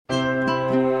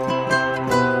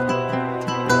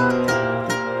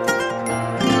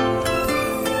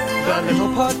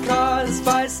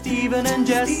Stephen and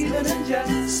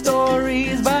Jess.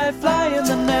 Stories by Fly in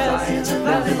the Nest. The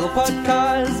little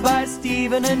podcast by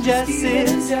Stephen and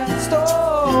Jess's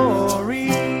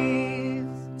Stories.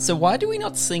 So why do we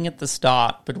not sing at the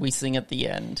start, but we sing at the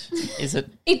end? Is it...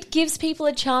 It gives people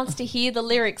a chance to hear the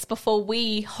lyrics before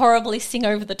we horribly sing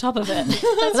over the top of it.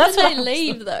 That's when they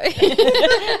leave, though.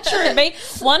 True, mate.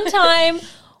 One time,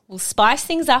 we'll spice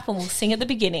things up and we'll sing at the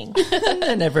beginning. And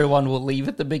then everyone will leave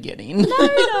at the beginning.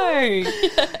 No.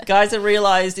 Guys, I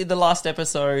realised in the last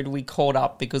episode we caught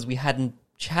up because we hadn't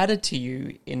chatted to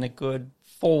you in a good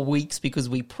 4 weeks because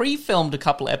we pre-filmed a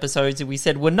couple of episodes and we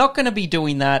said we're not going to be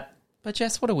doing that. But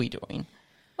Jess, what are we doing?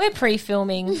 We're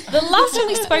pre-filming. The last time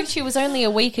we spoke to you was only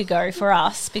a week ago for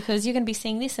us because you're going to be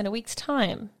seeing this in a week's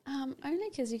time. Only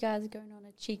because you guys are going on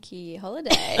a cheeky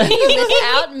holiday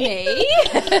without me.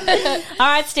 All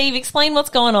right, Steve, explain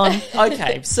what's going on.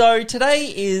 Okay, so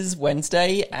today is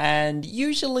Wednesday and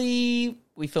usually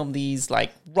we film these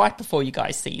like right before you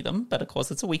guys see them, but of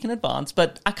course it's a week in advance.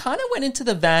 But I kind of went into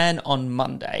the van on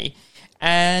Monday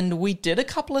and we did a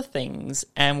couple of things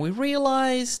and we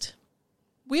realised...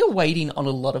 we are waiting on a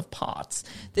lot of parts.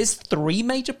 There's 3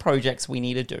 major projects we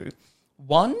need to do.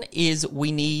 One is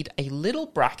we need a little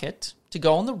bracket to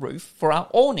go on the roof for our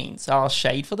awnings, our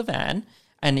shade for the van.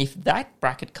 And if that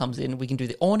bracket comes in, we can do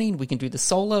the awning, we can do the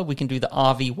solar, we can do the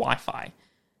RV Wi-Fi.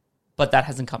 But that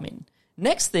hasn't come in.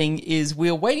 Next thing is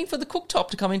we're waiting for the cooktop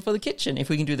to come in for the kitchen. If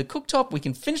we can do the cooktop, we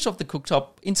can finish off the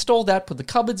cooktop, install that, put the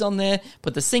cupboards on there,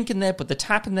 put the sink in there, put the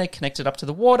tap in there, connect it up to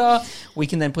the water. We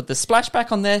can then put the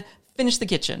splashback on there, finish the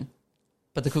kitchen.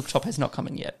 But the cooktop has not come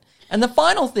in yet. And the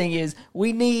final thing is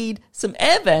we need some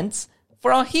air vents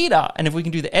for our heater. And if we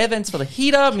can do the air vents for the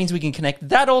heater, it means we can connect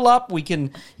that all up. We can,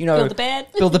 build the bed.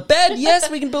 Build the bed. Yes,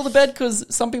 we can build the bed because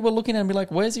some people are looking at it and be like,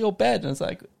 where's your bed? And it's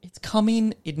like, it's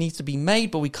coming. It needs to be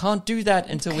made, but we can't do that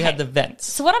until we have the vents.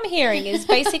 So what I'm hearing is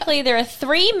basically there are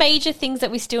 3 major things that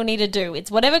we still need to do.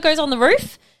 It's whatever goes on the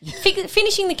roof,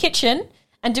 finishing the kitchen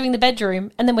and doing the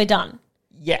bedroom, and then we're done.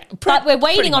 Yeah. But we're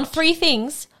waiting on 3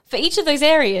 things for each of those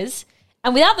areas.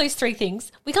 And without those 3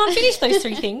 things, we can't finish those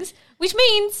 3 things, which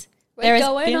means... we're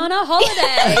going on a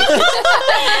holiday.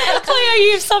 Cleo,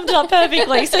 you've summed it up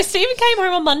perfectly. So Stephen came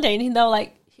home on Monday and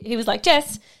he was like,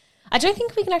 Jess, I don't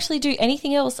think we can actually do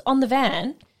anything else on the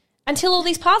van until all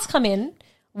these parts come in.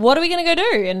 What are we going to go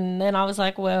do? And then I was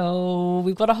like, well,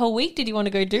 we've got a whole week. Did you want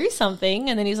to go do something?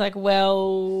 And then he's like,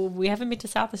 well, we haven't been to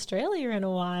South Australia in a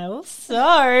while.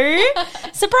 So,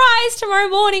 surprise, tomorrow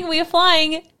morning we are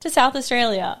flying to South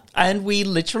Australia. And we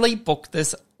literally booked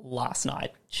this last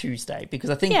night, Tuesday, because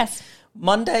I think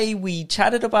Monday we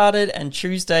chatted about it and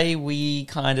Tuesday we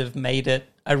kind of made it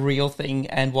a real thing.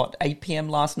 And 8 p.m.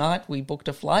 last night we booked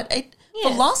a flight. The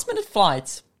last minute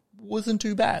flights wasn't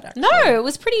too bad, actually. No, it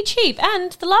was pretty cheap.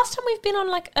 And the last time we've been on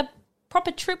like a proper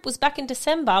trip was back in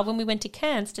December when we went to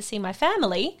Cairns to see my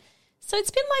family. So it's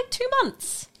been like 2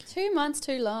 months. 2 months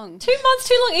too long. 2 months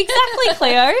too long. Exactly,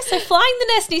 Cleo. So Flying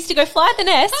the Nest needs to go fly the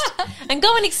nest and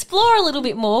go and explore a little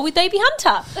bit more with baby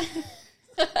Hunter.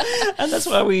 And that's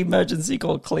why we emergency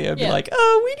called Cleo, be like,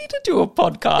 oh, we need to do a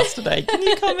podcast today. Can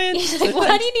you come in? Like,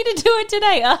 why do you need to do it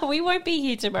today? Oh, we won't be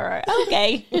here tomorrow.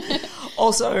 Okay.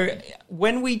 Also,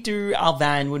 when we do our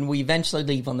van, when we eventually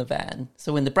leave on the van,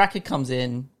 so when the bracket comes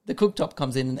in, the cooktop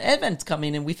comes in, and the air vents come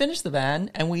in, and we finish the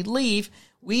van and we leave,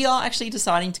 we are actually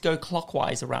deciding to go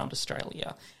clockwise around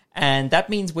Australia. And that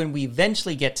means when we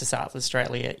eventually get to South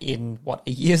Australia in,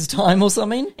 a year's time or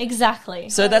something? Exactly.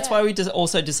 So that's why we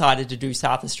also decided to do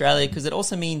South Australia, because it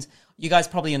also means you guys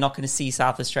probably are not going to see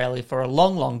South Australia for a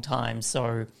long, long time.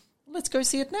 So let's go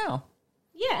see it now.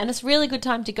 Yeah, and it's a really good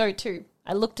time to go too.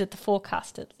 I looked at the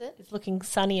forecast. It's looking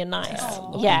sunny and nice.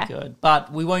 Looking good.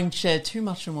 But we won't share too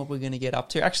much on what we're going to get up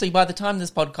to. Actually, by the time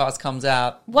this podcast comes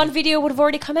out... one video would have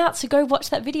already come out, so go watch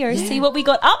that video, see what we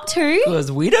got up to.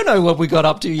 Because we don't know what we got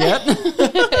up to yet.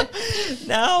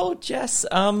 Now, Jess,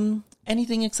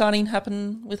 anything exciting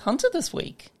happen with Hunter this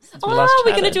week? We're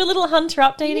going to do a little Hunter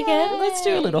update again. Let's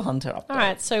do a little Hunter update. All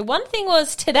right, so one thing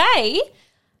was today,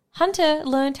 Hunter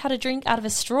learned how to drink out of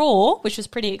a straw, which was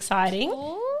pretty exciting.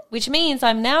 Which means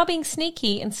I'm now being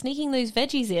sneaky and sneaking those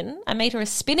veggies in. I made her a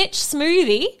spinach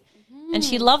smoothie, and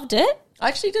she loved it. I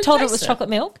actually did. Told her it was chocolate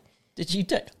milk. Did you?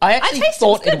 I actually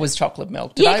thought it was chocolate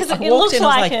milk. Yeah, because it looked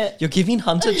like it. You're giving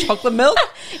Hunter chocolate milk?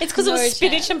 It's because it was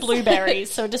spinach and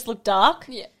blueberries, so it just looked dark.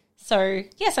 Yeah. So,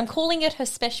 yes, I'm calling it her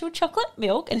special chocolate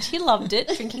milk, and she loved it,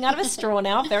 drinking out of a straw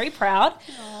now, very proud.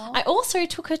 Aww. I also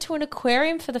took her to an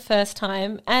aquarium for the first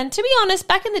time, and to be honest,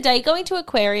 back in the day, going to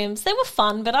aquariums, they were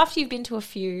fun, but after you've been to a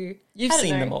few... You've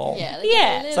seen them all.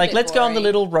 Yeah. It's like, let's go on the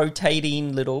little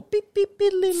rotating, little beep, beep,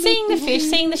 beep, beep, seeing the fish,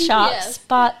 seeing the sharks,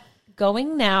 but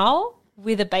going now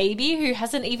with a baby who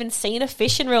hasn't even seen a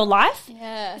fish in real life.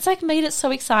 Yeah. It's like made it so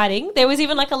exciting. There was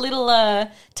even like a little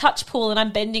touch pool, and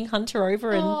I'm bending Hunter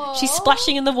over and she's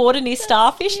splashing in the water near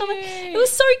starfish. I'm like, it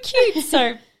was so cute.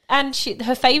 So, and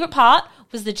her favorite part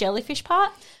was the jellyfish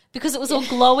part, because it was all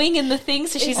glowing in the thing.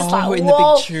 So she's just like, in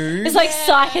whoa. the big tube. It's like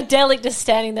psychedelic, just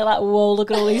standing there like, whoa,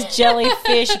 look at all these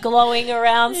jellyfish glowing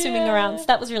around, swimming around. So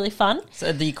that was really fun.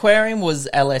 So the aquarium was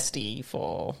LSD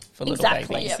for little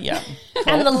Exactly. babies. Yep. Yeah.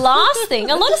 And the last thing,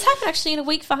 a lot has happened actually in a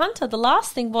week for Hunter. The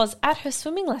last thing was at her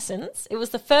swimming lessons. It was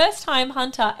the first time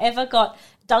Hunter ever got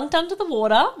dunked under the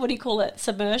water. What do you call it?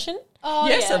 Submersion? Oh,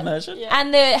 Yes, yeah. immersion. Yeah.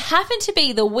 And there happened to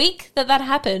be the week that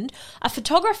happened, a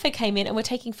photographer came in and we're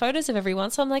taking photos of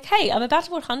everyone. So I'm like, hey, I'm about to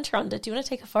put Hunter under. Do you want to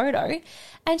take a photo?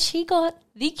 And she got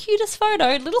the cutest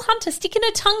photo. Little Hunter sticking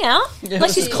her tongue out. Like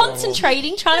she's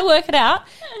concentrating, trying to work it out.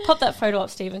 Pop that photo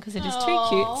up, Stephen, because it is too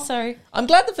cute. So I'm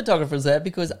glad the photographer's there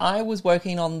because I was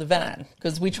working on the van.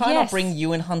 Because we try not Yes. bring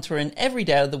you and Hunter in every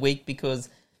day of the week because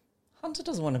Hunter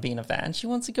doesn't want to be in a van. She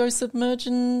wants to go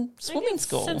submerging swimming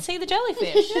school. and see the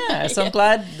jellyfish. Yeah, so I'm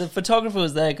glad the photographer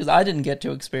was there because I didn't get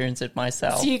to experience it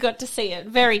myself. So you got to see it.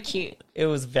 Very cute. It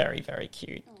was very, very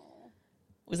cute.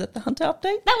 Was that the Hunter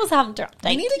update? That was a Hunter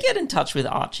update. You need to get in touch with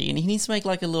Archie and he needs to make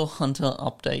like a little Hunter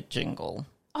update jingle.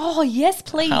 Oh, yes,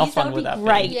 please. How That fun would would be that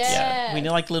great. be? Yeah. We need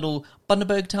like little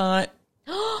Bundaberg time.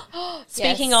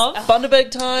 Speaking Yes. of,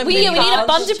 Bundaberg time. we need a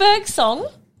Bunch. Bundaberg song.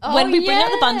 When we bring out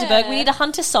the Bundaberg, we yeah. need a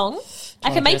Hunter song. I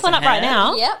Wanna can make give us one a up right hand?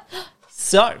 now. Yep.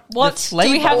 So, What the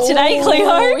do we flavour- have today, Oh,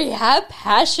 Cleo? we have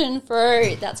passion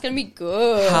fruit. That's going to be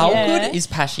good. How Yeah. good is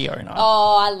Passiona?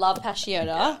 Oh, I love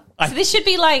Passiona. So this should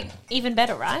be like even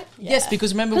better, right? Yes,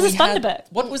 because remember 'Cause we it's had Bundaberg.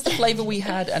 what was the flavour we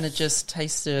had, and it just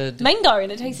tasted. Mango,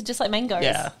 and it tasted just like mangoes.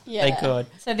 Yeah, Yeah. they could.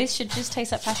 So this should just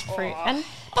taste like passion fruit. And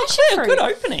Oh, passion Claire, fruit. good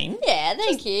opening. Yeah,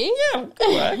 thank you. Yeah,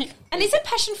 good work. And isn't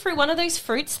passion fruit one of those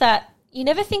fruits that you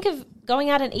never think of going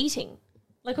out and eating?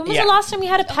 Like when was Yeah. the last time you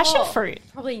had a passion Oh. fruit?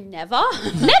 Probably never.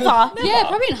 Never. Yeah,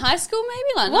 probably in high school, maybe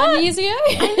like What? 9 years ago.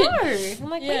 I know. I'm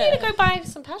like, we Yeah. need to go buy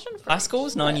some passion fruit. High school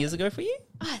was 9 years ago for you.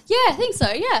 Yeah, I think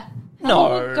so. Yeah, How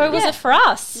long ago was Yeah. it for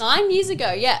us? 9 years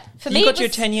ago. Yeah, For You me, got it your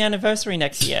was- 10-year anniversary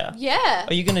next year. yeah.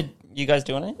 Are you guys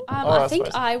doing it? I think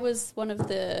I was one of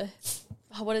the.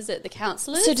 What is it? The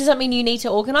counselors. So does that mean you need to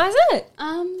organise it?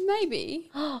 Maybe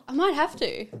I might have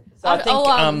to. So I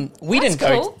think we that's didn't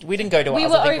go. cool. We didn't go to We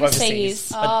ours. were I think overseas.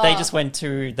 but they just went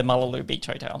to the Mullaloo Beach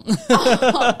Hotel.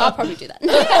 I'll probably do that.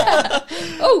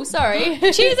 Oh, sorry.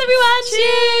 Cheers, everyone!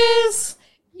 Cheers!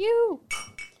 You.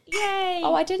 Yay!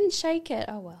 Oh, I didn't shake it.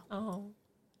 Oh well. Oh.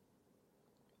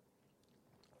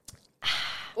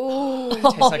 Ooh.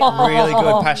 Tastes like really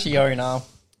good Passiona.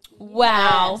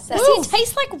 Wow. Yes. See, it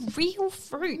tastes like real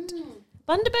fruit.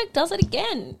 Bundaberg does it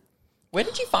again. Where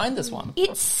did you find this one?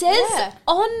 It says Yeah.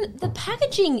 on the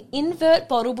packaging, invert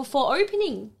bottle before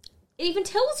opening. It even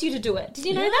tells you to do it. Did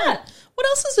you know that? What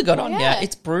else has it got on Yeah. here?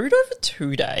 It's brewed over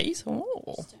 2 days. Oh.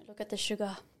 Don't look at the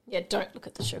sugar. Yeah, don't look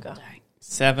at the sugar.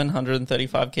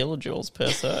 735 kilojoules per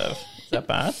serve. Is that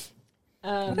bad?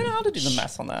 I don't know how to do the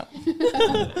maths on that.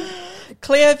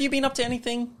 Claire, have you been up to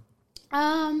anything?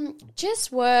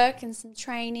 Just work and some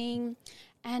training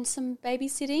and some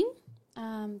babysitting.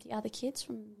 The other kids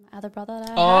from my other brother that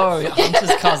I have. Oh,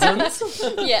 Hunter's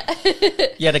cousins. Yeah.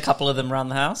 You had a couple of them around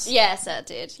the house. Yes, I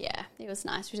did. Yeah, it was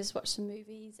nice. We just watched some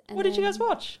movies. And What did you then, guys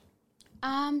watch?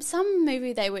 Some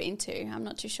movie they were into. I'm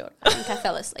not too sure. I think I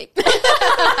fell asleep.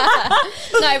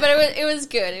 No, but it was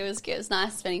good. It was good. It was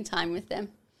nice spending time with them.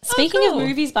 Speaking cool. of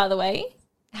movies, by the way,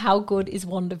 how good is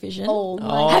WandaVision? Oh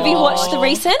my Have you watched the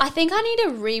recent? I think I need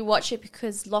to rewatch it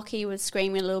because Lockie was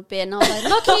screaming a little bit, and I was like,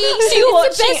 Lockie, So you're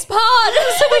it's the watching best part.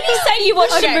 So when you say you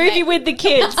watched Okay, a movie okay. with the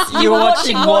kids, You were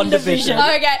watching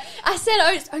WandaVision. Okay, I said,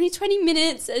 it's only 20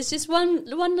 minutes. It's just one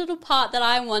little part that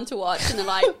I want to watch, and they're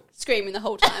like screaming the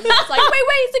whole time. And it's like,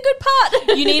 wait, it's a good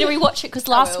part. You need to rewatch it because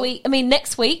next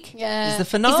week Yeah. Is the is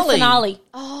finale. the finale.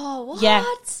 Oh, what? Yeah.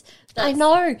 I That's-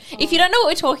 know. If you don't know what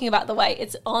we're talking about, the way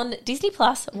it's on Disney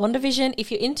Plus, WandaVision.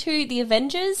 If you're into the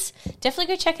Avengers,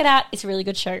 definitely go check it out. It's a really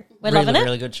good show. We're Really, loving it.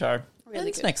 really good show. Really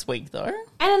It's good. next week, though.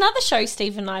 And another show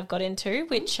Steve and I have got into,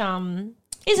 which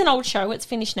is an old show. It's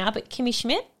finished now, but Kimmy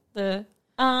Schmidt, the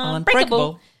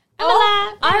Unbreakable.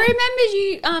 Oh,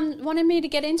 I remembered you wanted me to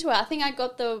get into it. I think I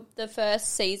got the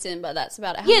first season, but that's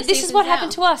about it. How Yeah, many this is seasons what now?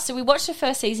 happened to us. So we watched the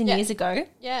first season Yeah. years ago,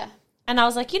 Yeah. and I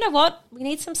was like, you know what? We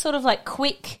need some sort of like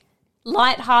quick,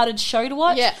 light-hearted show to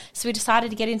watch. Yeah. So we decided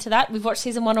to get into that. We've watched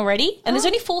season 1 already, and there's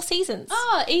only 4 seasons.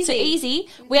 Oh, easy. So easy.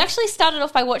 We actually started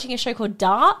off by watching a show called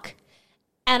Dark,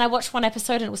 and I watched one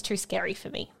episode and it was too scary for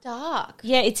me. Dark.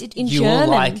 Yeah, it's in You German. will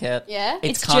like it. Yeah?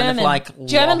 It's It's kind German. of like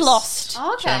German Lost.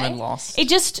 Okay. German Lost.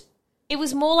 It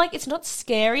was more like, it's not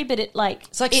scary, but it like...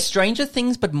 It's like Stranger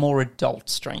Things, but more adult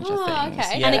Stranger Things.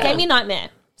 okay. Yeah. And it gave me a nightmare.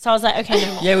 So I was like, okay,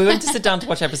 no more. Yeah, we went to sit down to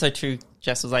watch episode 2.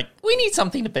 Jess was like, we need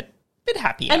something a bit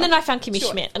happier. And then I found Kimmy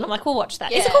Schmidt, and I'm like, we'll watch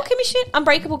that. Is Yeah. it called Kimmy Schmidt?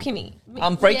 Unbreakable Kimmy.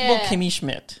 Unbreakable Yeah. Kimmy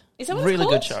Schmidt. Is that what it's really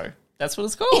called? good show. That's what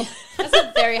it's called. That's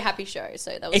a very happy show.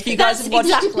 So that was If you good. guys That's have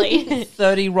watched exactly.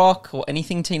 30 Rock or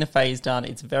anything Tina Fey's done,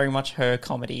 it's very much her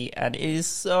comedy, and it is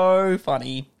so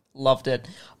funny. Loved it.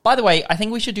 By the way, I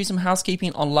think we should do some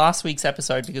housekeeping on last week's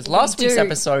episode, because last week's do.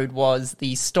 episode was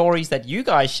the stories that you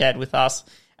guys shared with us,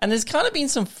 and there's kind of been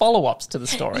some follow-ups to the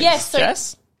stories. Yes, so-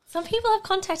 Jess? Some people have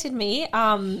contacted me,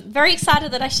 very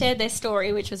excited that I shared their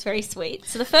story, which was very sweet.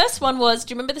 So the first one was,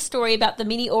 do you remember the story about the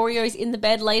mini Oreos in the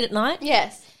bed late at night?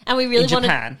 Yes. And we really In wanted...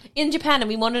 Japan. In Japan. And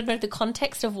we wanted to know the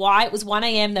context of why it was 1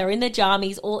 a.m. They were in their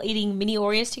jammies all eating mini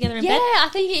Oreos together in Yeah, bed. I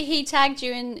think he tagged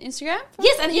you in Instagram.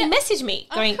 Yes, and he messaged me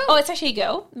going, cool. oh, it's actually a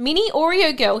girl. Mini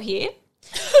Oreo girl here.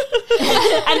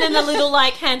 And then the little,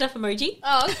 like, hand up emoji.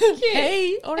 Oh, cute.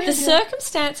 Hey, The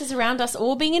circumstances around us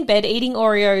all being in bed eating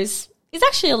Oreos is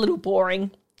actually a little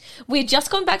boring. We had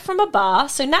just gone back from a bar,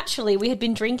 so naturally we had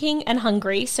been drinking and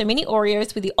hungry, so mini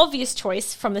Oreos were the obvious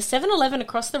choice from the 7-Eleven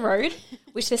across the road,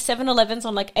 which there's 7-Elevens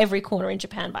on like every corner in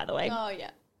Japan, by the way. Oh,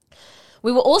 yeah.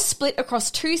 We were all split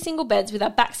across 2 single beds with our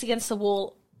backs against the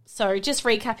wall. So just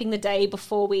recapping the day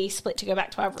before we split to go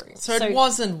back to our room. So it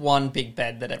wasn't one big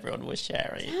bed that everyone was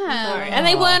sharing. No, and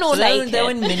they weren't all So they naked.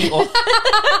 were in mini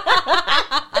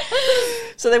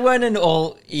So they weren't in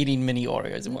all eating mini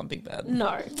Oreos in one big bed.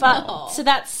 No, but so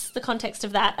that's the context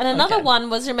of that. And another Okay. one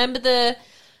was, remember the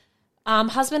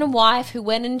husband and wife who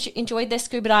went and enjoyed their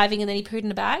scuba diving and then he pooed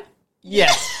in a bag?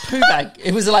 Yes, poo bag.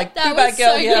 It was like That poo bag was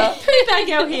girl, so yeah. Poo bag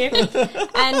girl here.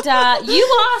 And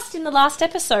you asked in the last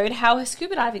episode how her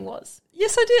scuba diving was.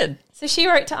 Yes, I did. So she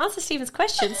wrote, to answer Stephen's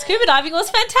question, scuba diving was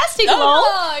fantastic, lol.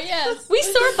 Oh, yes. We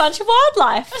saw a bunch of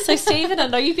wildlife. So Stephen, I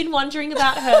know you've been wondering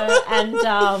about her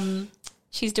and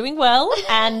she's doing well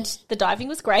and the diving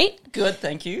was great. Good,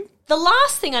 thank you. The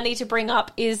last thing I need to bring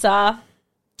up is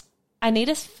I need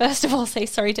to first of all say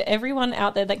sorry to everyone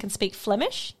out there that can speak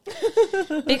Flemish.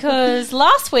 Because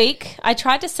last week I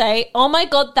tried to say, oh my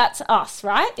God, that's us,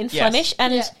 right? In Yes. Flemish.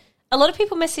 And Yeah. a lot of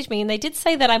people messaged me and they did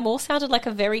say that I more sounded like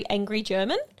a very angry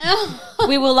German.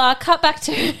 We will cut back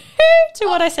to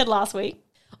what I said last week.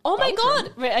 Oh my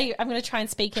God. I'm going to try and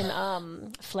speak in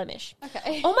Flemish.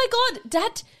 Okay. Oh my God,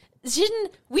 dat zin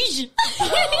wij.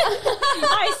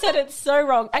 I said it so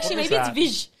wrong. Actually, What was maybe it's that?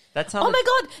 wij. That sounded... Oh my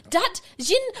God, dat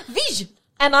zin wij.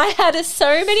 And I had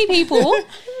so many people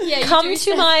Yeah, you come do to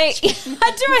sound- my...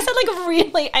 I sound like a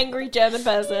really angry German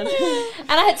person.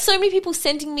 And I had so many people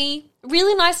sending me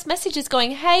really nice messages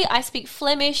going, hey, I speak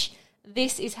Flemish.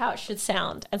 This is how it should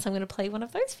sound. And so I'm going to play one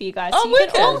of those for you guys. Oh, so you can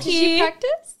wicked. all Did you hear.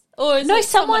 practice? Or is No, it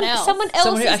someone else? else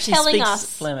Someone who is actually telling speaks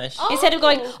us. Flemish. Instead of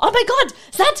going, oh my God,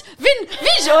 that vin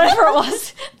vish, or whatever it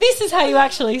was. This is how you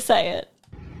actually say it.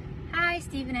 Hi,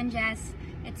 Stephen and Jess.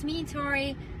 It's me,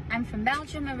 Tori. I'm from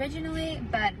Belgium originally,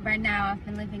 but right now I've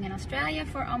been living in Australia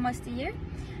for almost a year,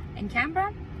 in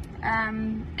Canberra.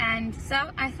 And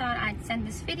so I thought I'd send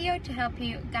this video to help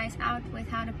you guys out with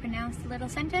how to pronounce the little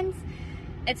sentence.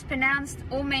 It's pronounced,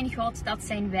 oh mijn god, dat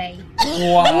zijn wij.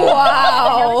 Wow. I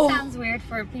know it sounds weird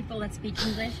for people that speak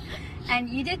English, and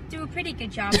you did do a pretty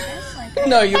good job, Jess. Like,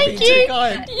 No, you're being too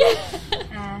kind.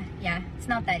 yeah, it's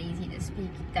not that easy to speak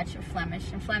Dutch or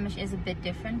Flemish, and Flemish is a bit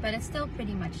different, but it's still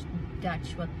pretty much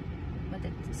Dutch what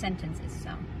the sentence is. So,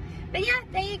 but yeah,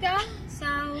 there you go.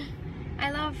 So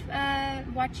I love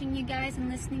watching you guys and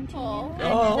listening to you.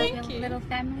 I love thank your you. little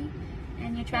family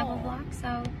and your travel vlog.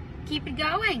 So keep it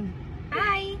going.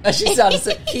 Bye. She started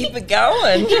to keep it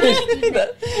going.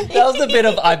 that was a bit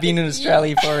of I've been in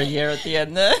Australia for a year at the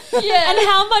end there. And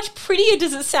how much prettier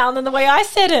does it sound than the way I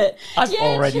said it? I've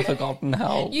already forgotten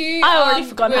how. You, I already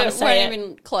forgot how to say weren't it.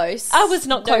 even close. I was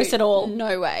not close at all.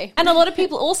 No way. And a lot of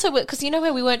people also were, because you know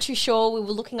where we weren't too sure, we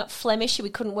were looking up Flemish, we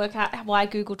couldn't work out why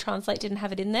Google Translate didn't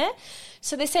have it in there.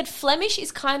 So they said Flemish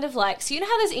is kind of like, so you know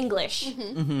how there's English,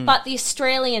 but the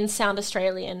Australians sound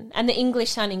Australian, and the English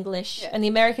sound English, and the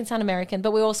Americans sound American,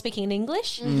 but we're all speaking in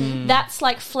English. That's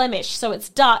like Flemish, so it's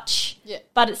Dutch,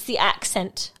 but it's the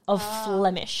accent of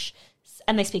Flemish.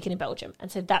 And they speak it in Belgium,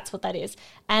 and so that's what that is.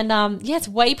 And yeah, it's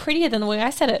way prettier than the way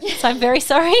I said it. So I'm very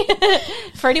sorry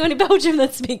for anyone in Belgium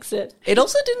that speaks it. It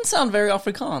also didn't sound very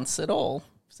Afrikaans at all.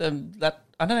 So that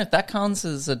I don't know if that counts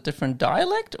as a different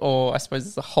dialect, or I suppose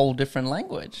it's a whole different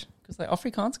language, because like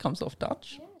Afrikaans comes off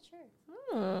Dutch.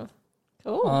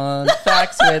 Cool. On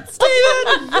Facts with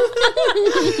Steven.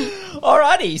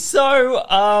 Alrighty,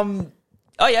 so,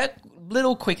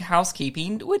 little quick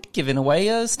housekeeping. We're giving away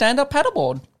a stand-up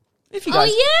paddleboard. If you guys...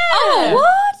 Oh,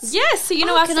 what? Yes, so you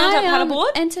know our Can stand-up I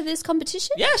paddleboard? enter this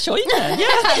competition? Yeah, sure you can. Yeah.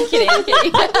 I'm kidding.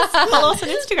 Follow us on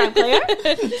Instagram,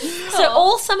 Cleo. So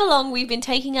all summer long, we've been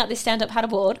taking out this stand-up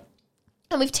paddleboard,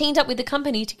 and we've teamed up with the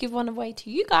company to give one away to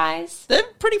you guys. They're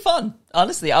pretty fun.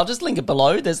 Honestly, I'll just link it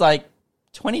below. There's like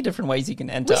 20 different ways you can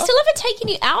enter. We still haven't taken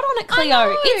you out on it, Cleo.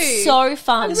 know. It's so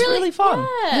fun. It's really fun.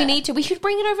 Yeah. We need to. We should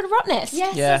bring it over to Rottnest.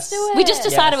 Yes, Yes. let's do it. We just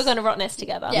decided Yes. we're going to Rottnest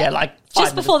together. Yeah, like 5 Just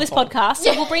minutes before this podcast,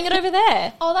 so we'll bring it over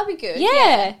there. Oh, that'd be good.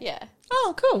 Yeah. Yeah.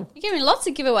 Oh, cool. You're giving lots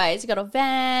of giveaways. You've got a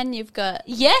van. You've got...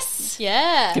 Yes.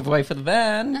 Yeah. Giveaway for the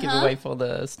van, giveaway for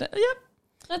the... Yep.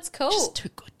 That's cool. Just too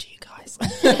good to you guys.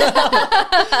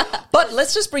 But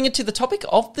let's just bring it to the topic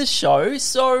of the show.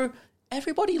 So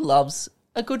everybody loves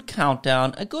a good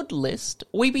countdown, a good list.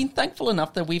 We've been thankful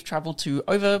enough that we've traveled to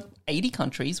over 80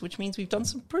 countries, which means we've done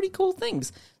some pretty cool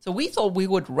things. So we thought we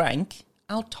would rank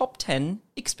our top 10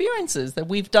 experiences that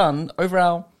we've done over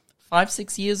our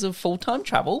 5-6 years of full-time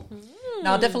travel.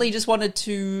 Now, I definitely just wanted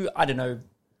to,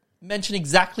 mention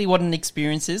exactly what an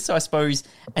experience is. So I suppose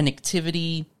an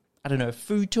activity, a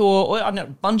food tour, or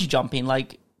bungee jumping,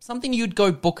 like something you'd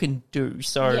go book and do.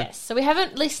 So Yes. So we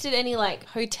haven't listed any like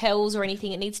hotels or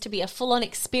anything. It needs to be a full-on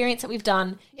experience that we've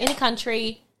done in a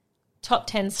country, top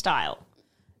 10 style.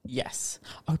 yes.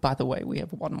 Oh, by the way, we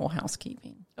have one more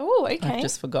housekeeping. Oh, okay. I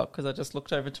just forgot because I just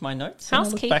looked over to my notes. and I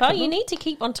looked back Housekeeper, at you them. need to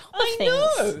keep on top of I things.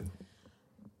 know.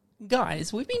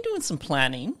 Guys, we've been doing some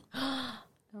planning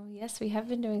Oh, yes, we have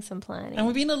been doing some planning. and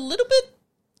we've been a little bit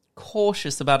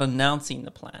cautious about announcing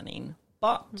the planning.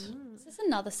 But, Is this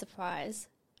another surprise?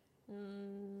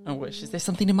 I wish, is there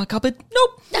something in my cupboard?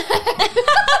 Nope.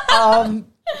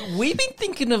 We've been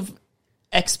thinking of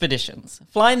expeditions,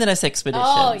 flying the nest expeditions.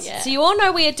 Oh, yeah. So you all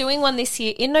know we are doing one this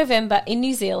year in November in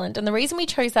New Zealand. And the reason we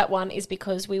chose that one is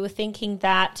because we were thinking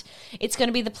that it's going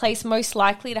to be the place most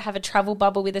likely to have a travel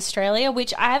bubble with Australia,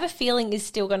 which I have a feeling is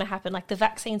still going to happen. Like the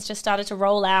vaccines just started to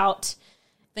roll out.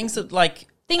 Things that like...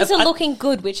 Things are looking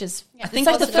good, which is... I think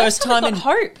it's the first time we've in... got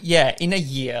hope. Yeah, in a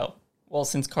year. Well,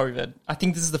 since COVID. I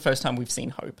think this is the first time we've seen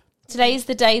hope. Today is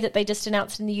the day that they just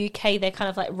announced in the UK their kind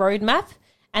of like roadmap.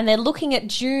 And they're looking at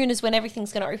June as when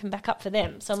everything's going to open back up for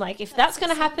them. So I'm like, if that's going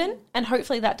to happen, and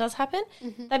hopefully that does happen,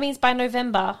 that means by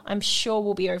November, I'm sure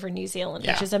we'll be over in New Zealand,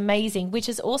 which Yeah. is amazing, which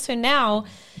is also now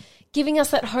giving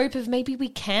us that hope of maybe we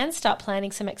can start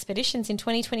planning some expeditions in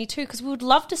 2022 because we would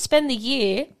love to spend the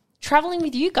year traveling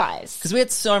with you guys. Because we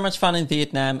had so much fun in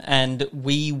Vietnam and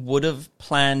we would have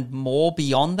planned more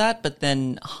beyond that, but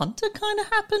then Hunter kind of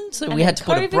happened. So And we had to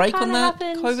then put a COVID break on kinda that.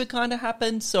 happened. COVID kind of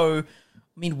happened. So,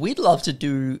 I mean, we'd love to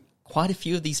do quite a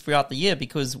few of these throughout the year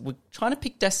because we're trying to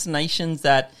pick destinations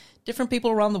that different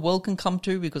people around the world can come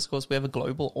to because, of course, we have a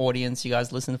global audience. You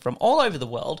guys listen from all over the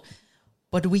world.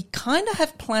 But we kind of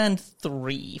have planned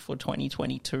 3 for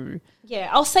 2022. Yeah,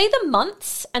 I'll say the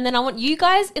months, and then I want you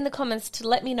guys in the comments to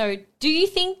let me know, do you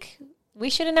think we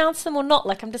should announce them or not?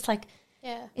 Like, I'm just like,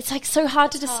 Yeah. it's like so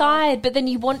hard to decide, but then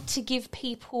you want to give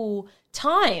people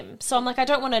time. So I'm like, I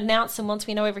don't want to announce them once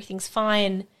we know everything's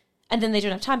fine, and then they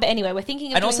don't have time. But anyway, we're thinking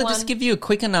of And doing also, one. just give you a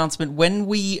quick announcement. When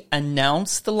we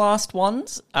announced the last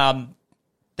ones,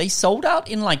 they sold out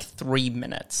in like 3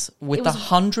 minutes with It was- a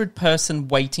 100-person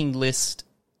waiting list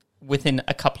within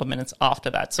a couple of minutes after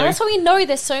that. So And that's why we know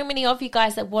there's so many of you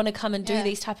guys that want to come and do Yeah.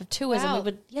 these type of tours, Wow. and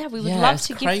we would Yeah, love it's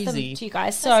to crazy. give them to you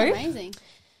guys. That's So amazing.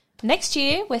 next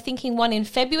year, we're thinking one in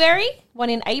February,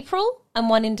 one in April, and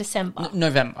one in December.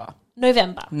 November.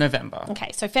 November.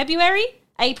 Okay, so February,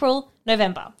 April,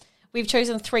 November. We've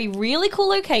chosen 3 really cool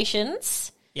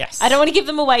locations. Yes. I don't want to give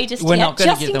them away just We're yet, not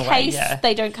gonna just give in them away, case yeah.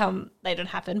 they don't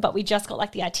happen. But we just got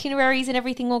like the itineraries and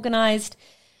everything organized.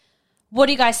 What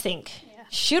do you guys think?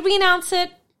 Should we announce it?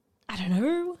 I don't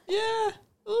know. Yeah.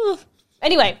 Ugh.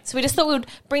 Anyway, so we just thought we would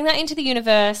bring that into the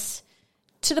universe,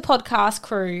 to the podcast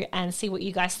crew, and see what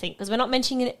you guys think. Because we're not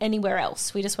mentioning it anywhere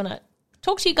else. We just want to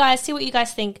talk to you guys, see what you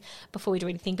guys think before we do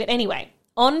anything. But anyway,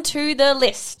 on to the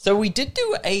list. So we did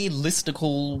do a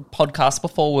listicle podcast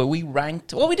before where we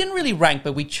ranked, well, we didn't really rank,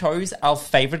 but we chose our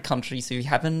favorite countries. So if you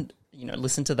haven't,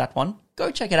 listened to that one, go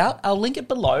check it out. I'll link it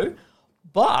below.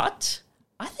 But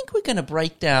I think we're going to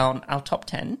break down our top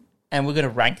 10 and we're going to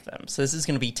rank them. So this is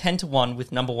going to be 10 to 1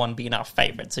 with number 1 being our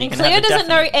favorite. So you And can have Cleo a doesn't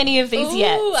know definite- any of these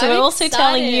yet. Ooh, So I'm we're also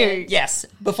telling you. excited. Yes.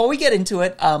 Before we get into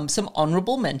it, some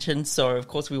honorable mentions. So, of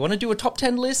course, we want to do a top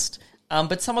 10 list.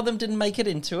 but some of them didn't make it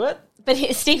into it. But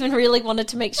Stephen really wanted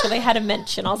to make sure they had a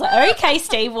mention. I was like, okay,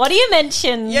 Steve, what do you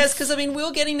mention? Yes, because, I mean, we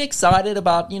were getting excited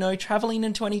about, traveling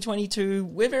in 2022.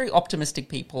 We're very optimistic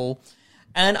people.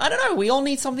 And I don't know, we all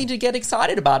need something to get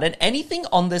excited about. And anything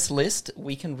on this list,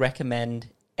 we can recommend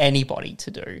anybody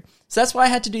to do. So that's why I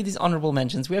had to do these honourable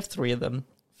mentions. We have 3 of them.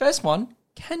 First one,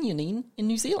 canyoning in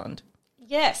New Zealand.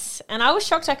 Yes, and I was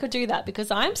shocked I could do that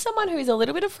because I'm someone who is a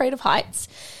little bit afraid of heights.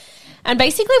 And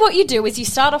basically what you do is you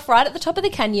start off right at the top of the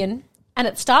canyon, and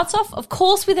it starts off, of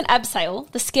course, with an abseil,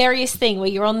 the scariest thing where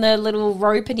you're on the little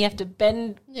rope and you have to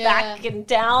bend back and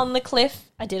down the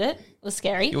cliff. I did it. It was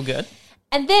scary. You're good.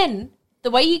 And then the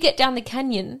way you get down the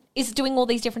canyon is doing all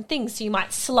these different things. So you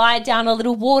might slide down a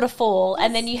little waterfall,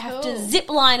 and then you have to zip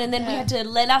line, and then we had to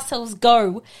let ourselves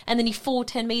go, and then you fall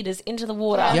 10 meters into the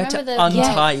water. Yeah. You have to remember the-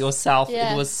 untie yourself.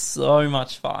 Yeah. It was so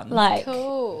much fun. Like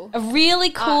Cool. a really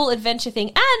cool adventure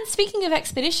thing. And speaking of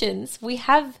expeditions, we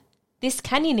have this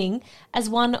canyoning as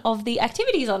one of the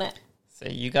activities on it. So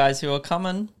you guys who are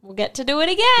coming, We'll get to do it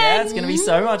again. yeah, it's going to be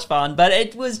so much fun. But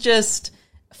it was just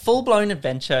full-blown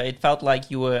adventure. It felt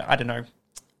like you were, I don't know,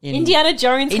 in Indiana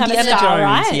Jones kind of Indiana style,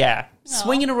 Jones, right? yeah.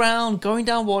 Swinging around, going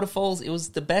down waterfalls. It was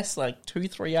the best,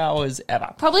 2-3 hours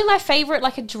ever. Probably my favorite,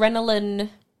 adrenaline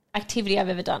activity I've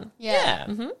ever done. Yeah.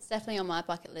 Yeah. It's definitely on my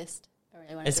bucket list. I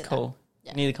really want to It's do cool.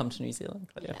 Yeah. You need to come to New Zealand,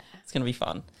 Claudia. It's going to be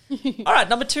fun. All right,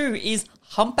 number 2 is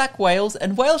humpback whales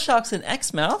and whale sharks in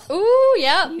Exmouth. that. Ooh,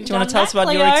 yeah. Do you want to tell us that,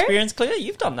 about your Cleo? experience, Cleo?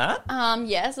 You've done that.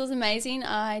 Yes, it was amazing.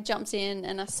 I jumped in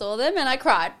and I saw them and I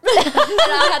cried. And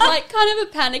I had kind of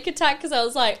a panic attack because I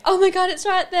was like, oh my God, it's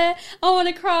right there. I want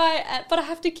to cry, but I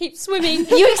have to keep swimming.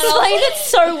 You explained it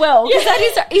so well. Because that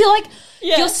is,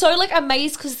 Yeah. you're so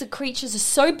amazed because the creatures are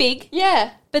so big, Yeah.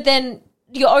 but then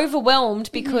you're overwhelmed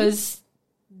because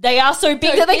they are so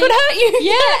big So that they big. could hurt you.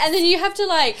 Yeah, and then you have to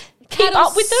Keep paddle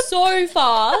up with them. so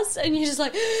fast and you're just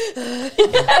like,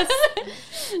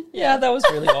 Yeah, that was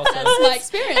really awesome. that's my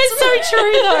experience. It's so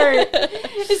true though.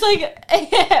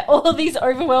 It's all these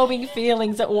overwhelming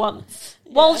feelings at once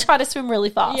while trying to swim really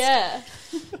fast. Yeah.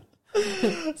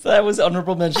 So that was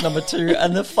honourable mention number 2.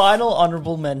 And the final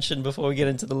honourable mention before we get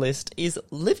into the list is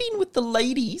living with the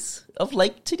ladies of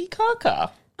Lake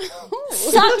Titicaca.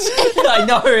 Such I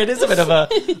know, it is a bit of a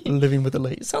living with the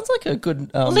ladies. Sounds like a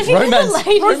good living with the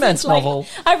ladies. romance is like- novel.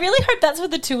 I really hope that's what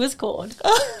the tour is called. Who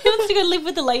wants to go live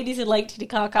with the ladies in Lake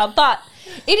Titicaca? But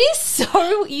it is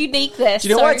so unique there. Do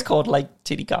you know why it's called Lake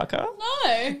Titicaca?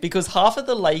 No. Because half of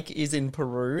the lake is in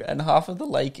Peru and half of the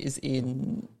lake is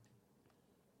in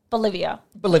Bolivia.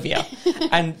 Bolivia.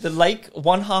 And the lake,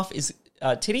 one half is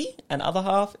Titi and other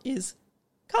half is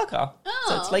Caca.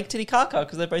 So it's Lake Titicaca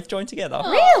because they both joined together.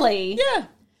 Really? Yeah.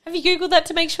 Have you Googled that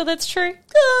to make sure that's true?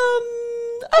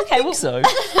 I think well- so.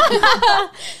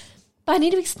 But I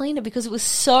need to explain it because it was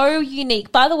so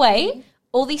unique. By the way,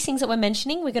 all these things that we're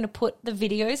mentioning, we're going to put the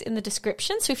videos in the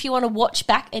description. So if you want to watch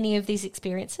back any of these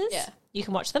experiences, you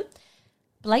can watch them.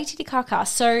 Lake Titicaca.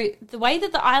 So the way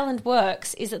that the island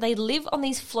works is that they live on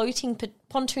these floating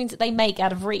pontoons that they make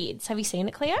out of reeds. Have you seen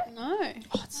it, Cleo? No.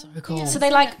 Oh, it's so cool. So they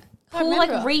pull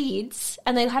remember. reeds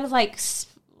and they kind of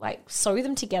sew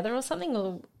them together or something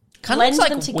or Kind of blend looks like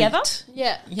them together. wheat.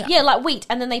 Yeah. Yeah, like wheat,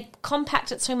 and then they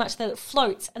compact it so much that it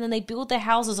floats, and then they build their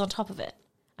houses on top of it.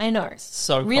 I know.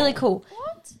 So really cool.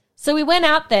 What? So we went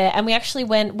out there, and we actually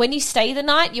went, when you stay the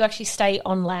night, you actually stay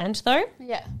on land, though.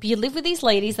 Yeah. But you live with these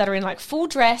ladies that are in full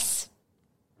dress,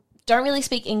 don't really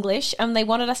speak English, and they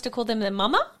wanted us to call them their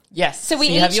mama. Yes. So we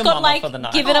you have each your got mama for the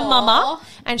night. given a mama, Aw.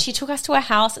 and she took us to her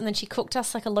house, and then she cooked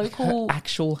us a local...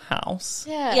 Actual house.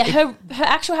 Yeah. Yeah, her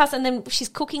actual house, and then she's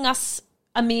cooking us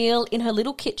a meal in her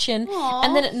little kitchen. Aw.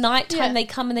 And then at night time, Yeah. they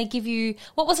come and they give you,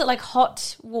 what was it,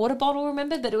 hot water bottle,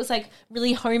 remember? But it was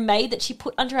really homemade that she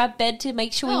put under our bed to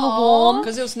make sure we were Aw. warm.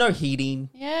 Because there was no heating.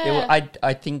 Yeah. There were,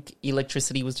 I think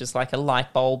electricity was just like a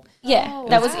light bulb. Yeah, Oh,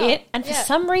 that was wow. it. And for Yeah.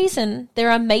 some reason,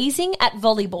 they're amazing at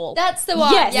volleyball. That's the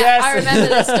one. Yes. Yeah, Yes. I remember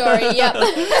the story. Yep.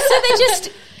 So they're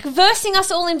just versing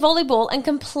us all in volleyball and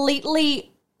completely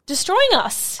destroying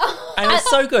us. And it's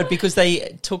so good because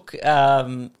they took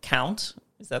count.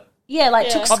 Is that Yeah,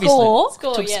 took obviously score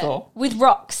Score, took yeah. score. with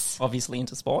rocks. Obviously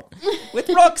into sport with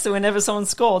rocks. So whenever someone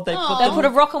scored, they put They them. put a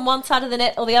rock on one side of the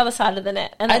net or the other side of the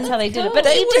net, and that's And how they did it. cool. But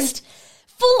They they were- just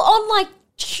full on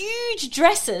huge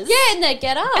dresses. Yeah, and they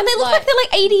get up. And they look like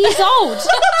they're 80 years old.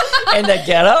 and they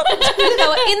get up. They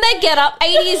were in their get up,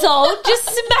 80 years old, just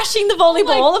smashing the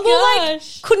volleyball, and we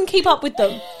gosh. couldn't keep up with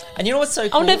them. And you know what's so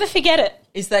cool? I'll never forget it.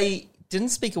 is they didn't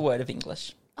speak a word of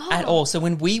English at all. So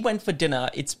when we went for dinner,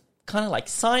 it's kind of like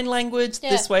sign language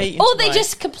this way. Or into they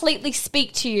just completely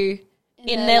speak to you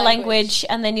in their their language. language,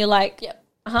 and then you're like, Yep.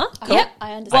 Cool. Yep.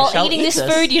 I understand. I While shall eating eat this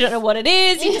this. food, you don't know what it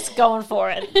is. You're just going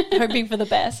for it, hoping for the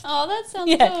best. Oh, that sounds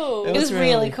Yeah, cool. it was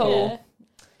really cool.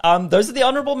 Those are the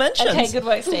honourable mentions. Okay, good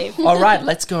work, Steve. All right,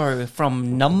 let's go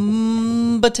from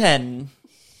number 10.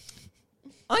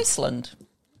 Iceland.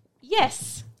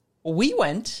 Yes, We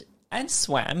went and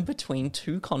swam between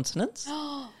 2 continents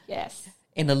yes.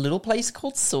 in a little place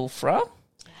called Sulfra.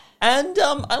 And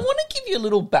I want to give you a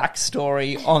little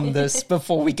backstory on this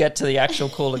before we get to the actual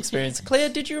cool experience. Claire,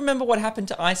 did you remember what happened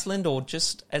to Iceland, or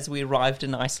just as we arrived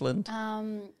in Iceland?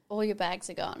 All your bags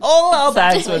are gone. All our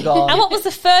bags were gone. And what was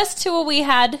the first tour we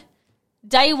had?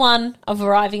 Day one of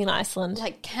arriving in Iceland.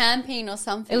 Like camping or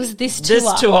something. It was this tour.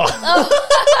 This tour.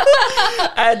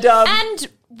 And And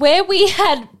where we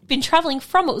had been travelling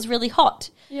from, it was really hot.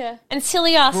 Yeah. And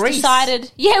silly us Greece.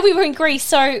 decided, yeah, we were in Greece,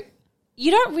 so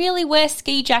you don't really wear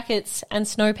ski jackets and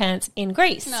snow pants in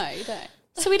Greece. No, you don't.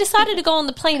 So we decided to go on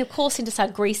the plane, of course, into our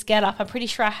Greece get up. I'm pretty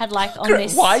sure I had like on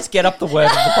this. Wise, get up the word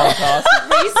of the podcast.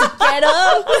 Greece get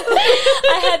up.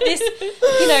 I had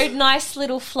this, nice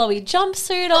little flowy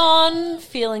jumpsuit on,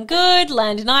 feeling good,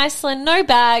 land in Iceland, no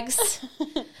bags.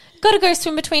 Got to go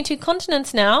swim between 2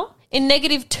 continents now in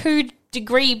negative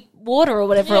 2-degree water or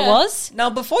whatever it was. Now,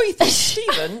 before you think,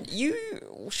 Stephen, you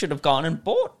should have gone and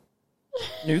bought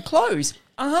new clothes.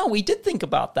 We did think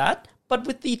about that. But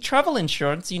with the travel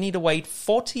insurance, you need to wait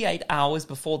 48 hours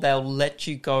before they'll let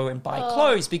you go and buy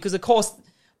clothes because, of course,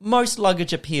 most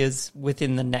luggage appears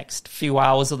within the next few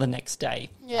hours or the next day.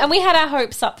 And we had our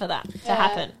hopes up for that to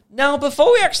happen. Now,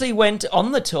 before we actually went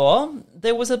on the tour,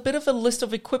 there was a bit of a list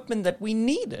of equipment that we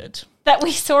needed. That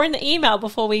we saw in the email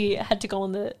before we had to go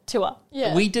on the tour.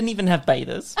 Yeah. We didn't even have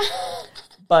bathers.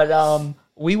 But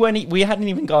we hadn't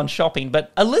even gone shopping.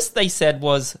 But a list they said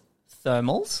was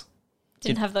thermals,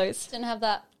 Didn't have those. Didn't have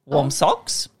that. warm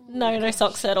socks, No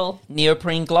socks at all.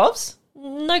 neoprene gloves.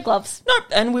 No gloves. Nope.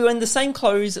 And we were in the same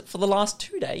clothes for the last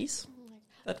 2 days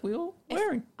that we were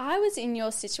wearing. I was in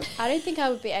your situation. I don't think I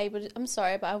would be able to. I'm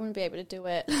sorry, but I wouldn't be able to do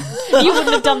it. You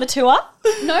wouldn't have done the tour?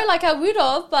 No, like I would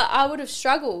have, but I would have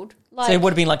struggled. Like, So it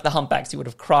would have been like the humpbacks. You would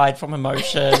have cried from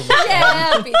emotion.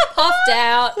 yeah, I'd be puffed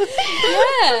out.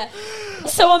 Yeah.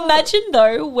 So imagine,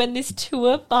 though, when this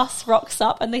tour bus rocks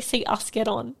up and they see us get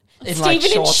on. In, like,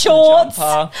 Stephen in shorts shorts. and a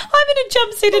jumper. I'm in a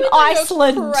jumpsuit in You're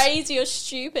Iceland. crazy or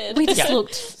stupid. We just Yeah.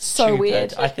 looked so Stupid,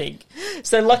 weird. I think.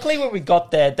 So luckily when we got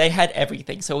there, they had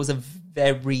everything. So it was a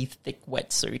very thick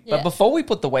wetsuit. But Yeah. before we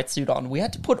put the wetsuit on, we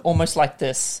had to put almost like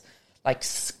this, like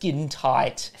skin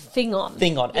tight Thing on.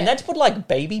 thing on. And they had to put like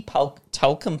baby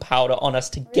talcum powder on us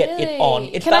to get it on.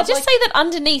 Really? It Can I felt just like- say that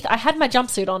underneath, I had my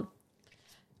jumpsuit on.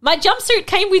 My jumpsuit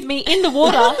came with me in the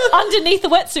water underneath the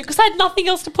wetsuit because I had nothing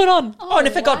else to put on. Oh, and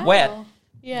if it got wet,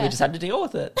 Yeah. we just had to deal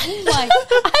with it. Oh my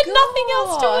I had nothing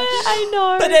else to wear. I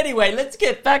know. But anyway, let's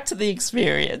get back to the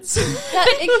experience.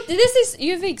 This is,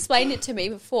 you've explained it to me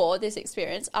before, this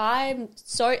experience. I'm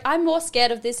more scared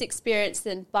of this experience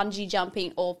than bungee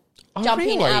jumping or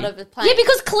jumping really? out of a plane. Yeah,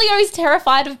 because Cleo's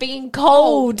terrified of being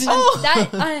cold.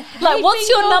 I hate Like, what's being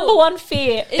your cold. number one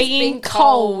fear? It's Being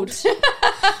cold.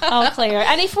 Oh, Cleo.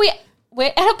 And if we're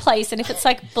at a place and if it's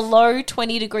like below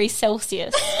 20 degrees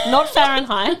Celsius, not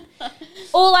Fahrenheit,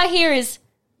 all I hear is,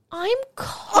 I'm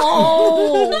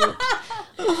cold.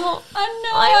 I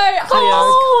know. I'm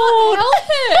cold. Help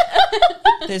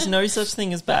it. There's no such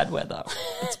thing as bad weather.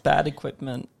 It's bad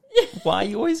equipment. Why are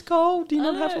you always cold? Do you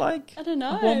not have like I don't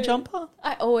know. a warm jumper?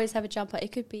 I always have a jumper.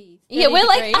 It could be 30 Yeah, we're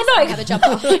like, degrees, I know. have a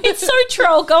jumper. It's so true.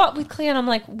 I'll go up with Cleo and I'm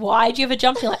like, why do you have a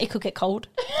jumper? You're like, it could get cold.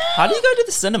 How do you go to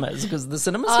the cinemas? Because the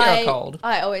cinemas here are cold.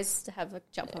 I always have a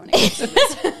jumper on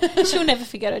it. She'll never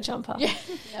forget her jumper.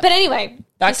 But anyway,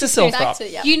 Back to Silver. Back to,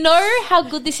 yeah. you know how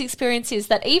good this experience is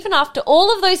that even after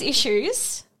all of those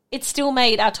issues, it still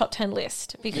made our top 10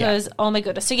 list because, oh my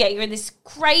goodness. So yeah, you're in this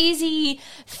crazy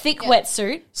thick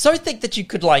wetsuit. So thick that you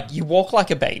could you walk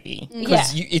like a baby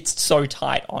because Yeah. it's so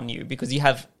tight on you because you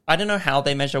have, I don't know how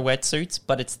they measure wetsuits,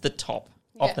 but it's the top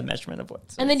of the measurement of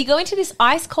wetsuits. And then you go into this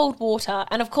ice cold water.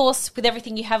 And of course, with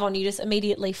everything you have on, you just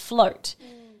immediately float.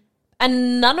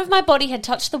 And none of my body had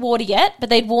touched the water yet, but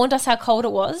they'd warned us how cold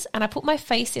it was. And I put my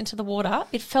face into the water.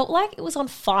 It felt like it was on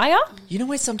fire. You know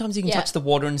where sometimes you can Yeah. touch the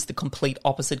water and it's the complete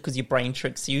opposite because your brain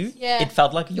tricks you? Yeah. It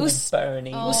felt like you was- were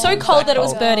burning. It was so cold that it was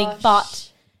cold. burning, Gosh.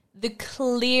 but the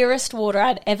clearest water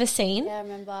I'd ever seen. Yeah, I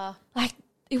remember. Like,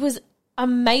 it was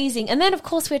amazing. And then, of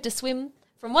course, we had to swim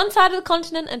from one side of the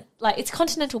continent and, it's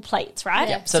continental plates, right?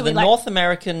 Yeah. So the we, North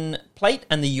American plate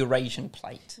and the Eurasian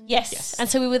plate. Yes. And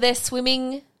so we were there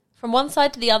swimming from one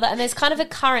side to the other, and there's kind of a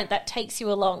current that takes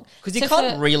you along. Because you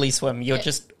can't really swim. You're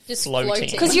just floating.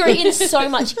 floating. Because you're in so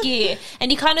much gear,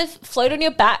 and you kind of float on your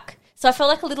back. So I felt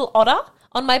like a little otter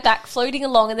on my back floating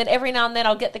along, and then every now and then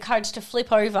I'll get the courage to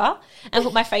flip over and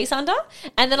put my face under,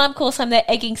 and then of course I'm there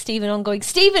egging Stephen on, going,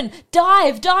 Stephen,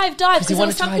 dive, because there wanna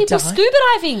were some try people dive? scuba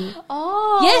diving.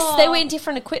 Oh. Yes, they were in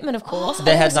different equipment, of course.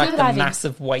 They had like scuba the diving.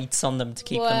 massive weights on them to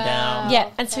keep them down. Yeah,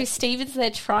 and so Stephen's there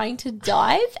trying to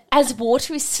dive as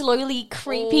water is slowly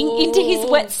creeping into his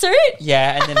wetsuit.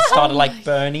 Yeah, and then it started like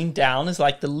burning down as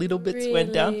like the little bits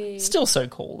went down. Really? Still so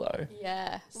cool though.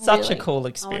 Yeah. Such Really? a cool I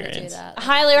want to do experience. that. I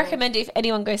highly recommend it if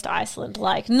anyone goes to Iceland.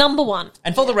 Like, number one.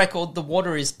 And for the record, the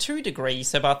water is 2 degrees,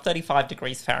 so about 35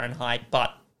 degrees Fahrenheit,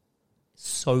 but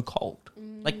so cold.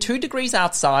 Like 2 degrees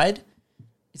outside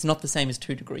is not the same as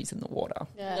 2 degrees in the water.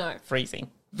 Yeah. No. Freezing.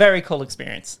 Very cool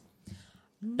experience.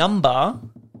 Number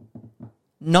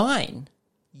 9.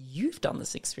 You've done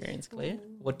this experience, Claire.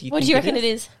 What do you What think do you reckon it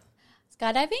is?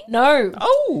 Skydiving? No.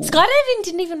 Oh! Skydiving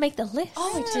didn't even make the list.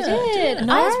 Oh, it Yeah, did.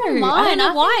 No, I just put mine. I don't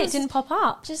know I why think it didn't pop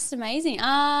up. Just amazing.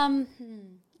 In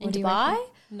do you Dubai reckon?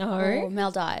 No. or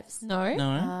Maldives? No.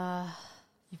 No.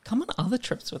 You've come on other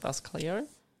trips with us, Cleo.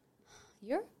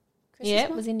 Europe? Yeah, it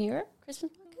market? was in Europe.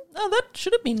 Christmas market? No, that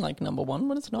should have been like number 1,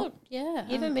 but it's not. Yeah.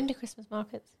 You haven't been to Christmas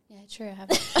markets. Yeah, true. I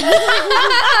haven't.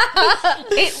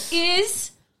 It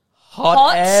is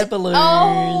Hot air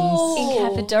balloons. in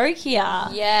Cappadocia.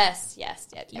 yes.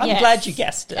 I'm Yes. glad you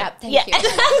guessed it. Yeah, thank Yeah. you.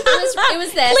 It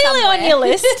was there Clearly somewhere. on your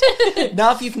list.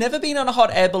 Now, if you've never been on a hot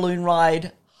air balloon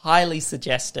ride, highly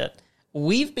suggest it.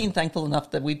 We've been thankful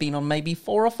enough that we've been on maybe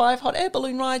 4 or 5 hot air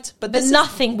balloon rides, but But this is,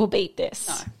 nothing will beat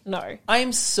this. No. I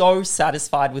am so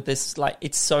satisfied with this. Like,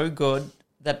 it's so good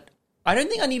that I don't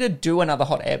think I need to do another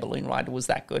hot air balloon ride. It was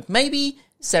that good. Maybe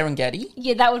Serengeti,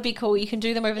 Yeah, that would be cool. You can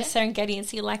do them over the Serengeti and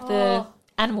see like the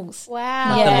animals. Wow.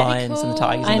 Yeah. the That'd lions and the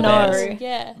tigers I and the know. bears.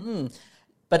 Yeah.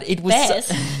 But it was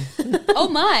Bears. Oh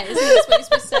my! Isn't this what you're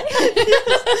supposed to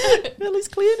say? Well, it's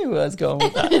clear who I was going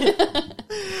with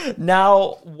that.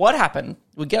 Now, what happened?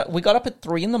 We got up at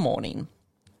 3 a.m.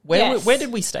 Yes. Where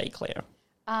did we stay, Claire?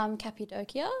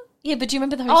 Cappadocia. Yeah, but do you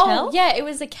remember the hotel? Oh, yeah, it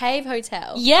was a cave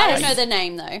hotel. Yes. I don't know the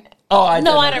name though. Oh, I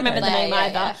No, don't I know don't remember the name. name Yeah,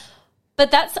 either. yeah. But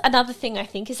that's another thing I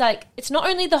think is like, it's not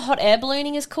only the hot air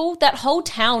ballooning is cool, that whole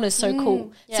town is so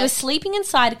cool. yeah. So we're sleeping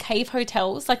inside cave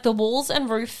hotels, like the walls and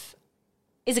roof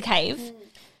is a cave.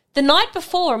 The night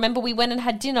before, remember we went and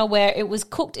had dinner where it was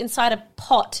cooked inside a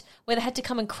pot where they had to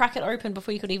come and crack it open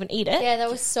before you could even eat it. Yeah, that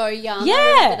was so young. Yeah.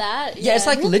 I remember that. Yeah, it's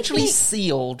like Really literally big.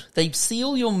 sealed. They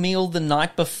seal your meal the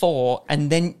night before, and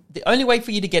then the only way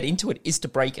for you to get into it is to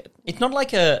break it. It's not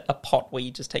like a pot where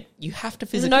you just take. You have to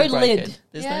physically no break lid. it.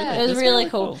 There's Yeah. no lid. It was That's really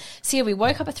cool. So yeah, we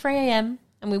woke up at 3 a.m.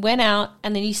 and we went out,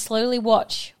 and then you slowly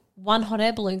watch one hot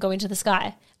air balloon go into the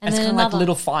sky, and It's then kind of like another.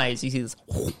 little fires. You see this,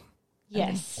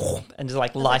 Yes. and just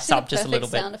like lights up just a little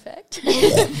bit. Sound effect.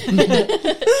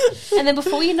 And then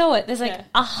before you know it, there's like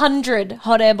 100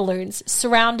 hot air balloons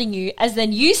surrounding you as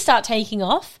then you start taking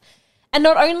off. And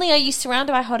not only are you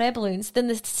surrounded by hot air balloons, then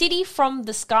the city from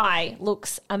the sky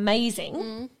looks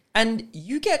amazing. And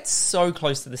you get so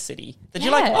close to the city that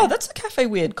you're like, Yeah. oh, that's the cafe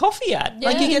we had coffee at.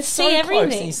 Like You you can get so see close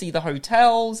everything. and you see the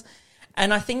hotels.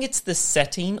 And I think it's the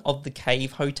setting of the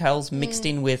cave hotels mixed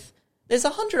in with, there's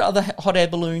 100 other hot air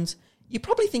balloons. You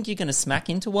probably think you're going to smack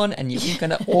into one and you're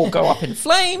going to all go up in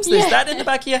flames. There's that in the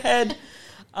back of your head.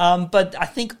 But I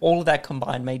think all of that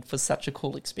combined made for such a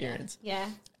cool experience. Yeah.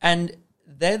 And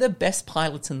they're the best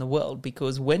pilots in the world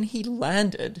because when he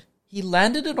landed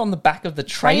it on the back of the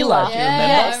trailer. Do you remember?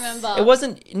 Yeah, I remember. It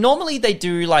wasn't, normally they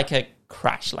do like a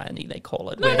crash landing, they call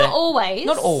it. No, where not they- always.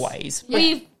 Not always.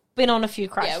 We've been on a few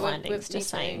crash Yeah, we've landings, been just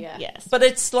through, saying. yeah. Yes. But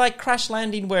it's like crash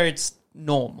landing where it's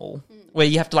normal, where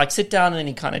you have to like sit down and then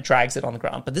he kind of drags it on the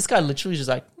ground. But this guy literally just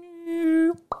like,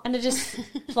 And it just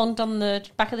plonked on the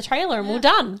back of the trailer and we're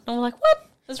done. And we're like, what?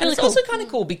 That's and really it's cool. also kind of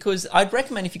cool because I'd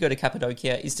recommend if you go to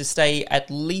Cappadocia is to stay at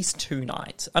least 2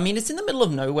 nights. I mean, it's in the middle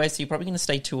of nowhere, so you're probably going to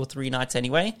stay 2 or 3 nights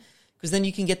anyway, because then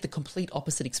you can get the complete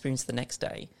opposite experience the next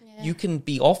day. Yeah. You can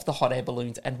be off the hot air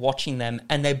balloons and watching them,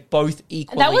 and they're both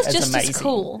equally That was as just amazing. as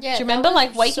cool. Yeah, Do you that remember was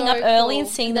like waking so up early cool. and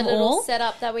seeing the them little all?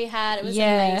 setup that we had. It was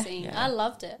Yeah. amazing. Yeah. I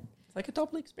loved it. It's like a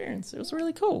double experience. It was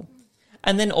really cool.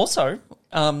 And then also,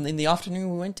 in the afternoon,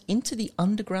 we went into the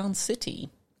underground city.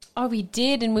 Oh, we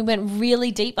did, and we went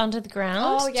really deep under the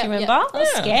ground. Oh, Do yeah, you yeah. remember? That was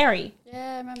Yeah. scary.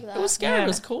 Yeah, I remember that. It was scary. Yeah. It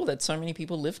was cool that so many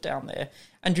people lived down there.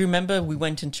 And do you remember we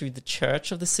went into the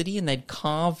church of the city and they'd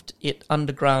carved it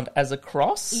underground as a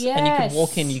cross? And you Yes. could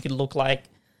walk in, you could look like...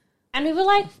 And we were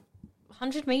like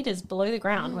 100 meters below the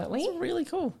ground, weren't we? It's really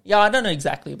cool. Yeah, I don't know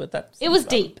exactly, but that... It was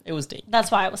deep. It was deep.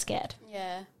 That's why I was scared.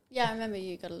 Yeah. Yeah, I remember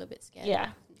you got a little bit scared. Yeah.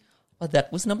 Well,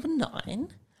 that was number 9.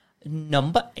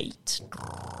 number 8.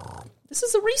 This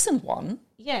is a recent one.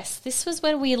 Yes, this was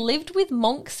when we lived with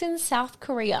monks in South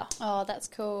Korea. Oh, that's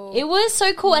cool. It was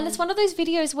so cool, and it's one of those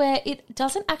videos where it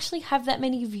doesn't actually have that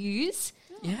many views.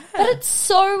 Yeah. But it's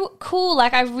so cool.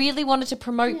 Like, I really wanted to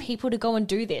promote people to go and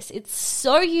do this. It's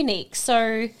so unique.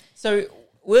 So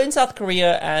we're in South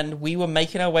Korea, and we were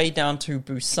making our way down to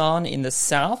Busan in the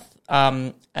south.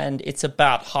 And it's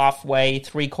about halfway,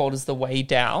 3/4 the way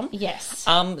down. yes.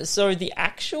 So the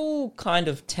actual kind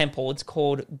of temple, it's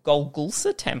called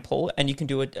Golgulsa Temple, and you can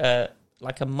do it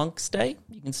like a monk stay.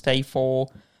 You can stay for...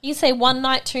 You can say 1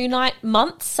 night, 2 night,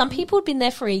 months. Some people had been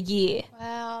there for a year.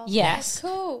 Wow. Yes.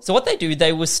 Cool. So what they do,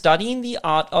 they were studying the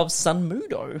art of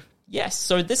Sunmudo. Yes,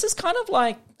 so this is kind of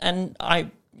like, and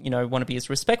I, want to be as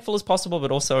respectful as possible,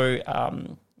 but also,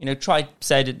 try to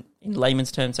say it in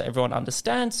layman's terms so everyone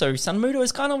understands. So Sunmudo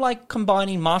is kind of like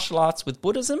combining martial arts with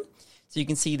Buddhism. So you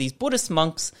can see these Buddhist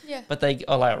monks, but they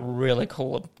are like really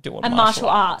cool at doing And martial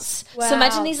arts. Wow. So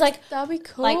imagine these that'd be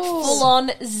cool. like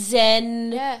full-on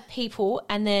Zen Yeah. people,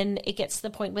 and then it gets to the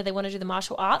point where they want to do the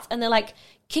martial arts, and they're like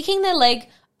kicking their leg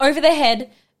over their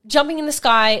head, jumping in the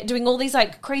sky, doing all these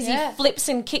like crazy flips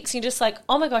and kicks. And you're just like,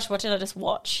 oh my gosh, what did I just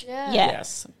watch? Yeah.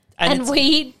 Yes. And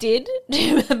we did,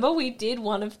 remember we did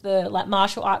one of the like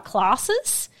martial art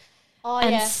classes. Oh,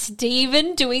 And yeah.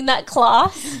 Stephen doing that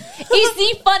class is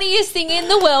the funniest thing in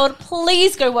the world.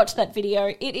 Please go watch that video.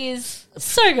 It is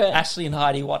so good. Ashley and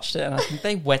Heidi watched it, and I think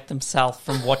they wet themselves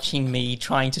from watching me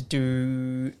trying to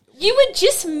do... You were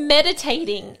just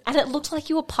meditating, and it looked like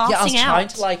you were passing Yeah, I was out. trying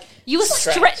to, like, you were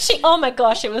stretch. stretching. Oh my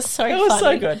gosh, it was so funny. It was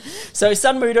so good. So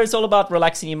Sunmudo is all about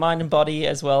relaxing your mind and body,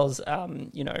 as well as,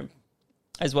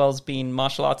 as well as being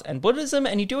martial arts and Buddhism,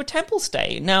 and you do a temple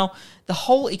stay. Now, the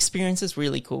whole experience is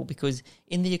really cool because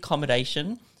in the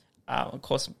accommodation, of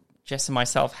course, Jess and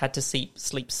myself had to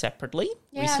sleep separately.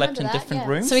 Yeah, we I slept in remember that, different yeah.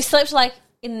 rooms. So we slept like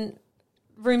in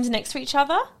rooms next to each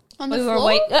other. On the we were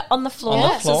floor? on the floor. On the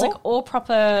So it's floor. like all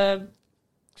proper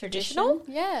traditional.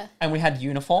 Yeah. And we had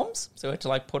uniforms, so we had to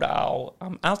like put our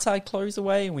outside clothes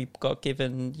away, and we got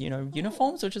given,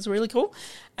 uniforms, which is really cool.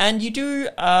 And you do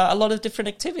a lot of different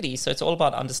activities, so it's all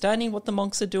about understanding what the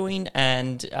monks are doing,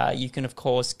 and you can, of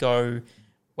course,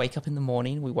 wake up in the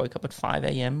morning. We woke up at 5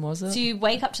 a.m., was it? So you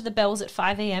wake up to the bells at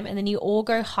 5 a.m. and then you all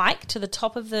go hike to the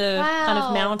top of the kind of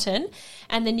Wow. mountain,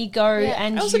 and then you go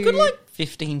and That was you a good,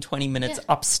 15, 20 minutes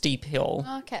up steep hill.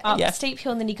 Okay. up Yeah. steep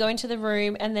hill, and then you go into the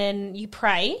room and then you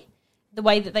pray the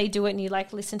way that they do it, and you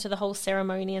like listen to the whole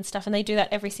ceremony and stuff, and they do that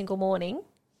every single morning.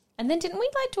 And then didn't we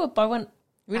like do a bow and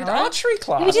We did arrow? archery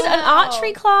class. We did an Wow.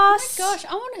 archery class. Gosh,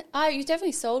 I want to. You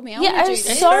definitely sold me. I Yeah, want it to was do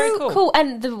this. very so cool. cool.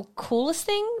 And the coolest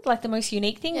thing, like the most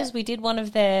unique thing, is we did one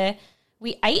of their.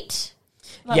 We ate.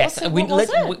 Like, Yes, what we was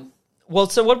it? well.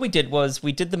 So what we did was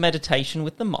we did the meditation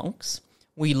with the monks.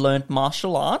 We learned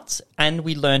martial arts and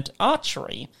we learned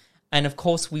archery, and of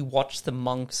course we watched the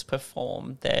monks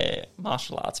perform their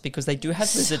martial arts because they do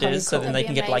have visitors, so cool. then they They'd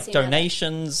can be get like amazing at it.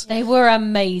 donations. They were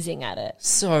amazing at it.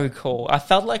 So cool! I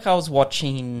felt like I was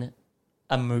watching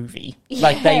a movie.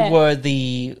 Like they Yeah. were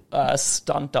the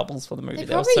stunt doubles for the movie. They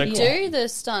They were probably so cool. do the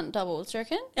stunt doubles, do you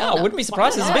reckon? Yeah, I wouldn't be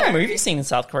surprised. There's a big movie scene in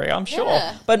South Korea, I'm sure.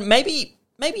 Yeah. But maybe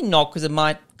not, because it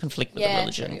might conflict with the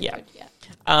religion. true, Yeah. it would, yeah.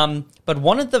 But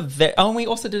one of the... and we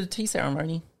also did a tea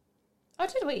ceremony. Oh,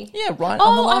 did we? Yeah, right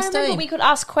on the Oh, I last remember day. we could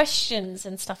ask questions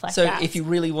and stuff like So that. if you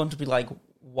really want to be like,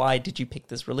 why did you pick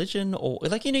this religion? Or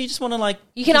like, you just want to like...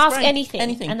 you can pick ask brain.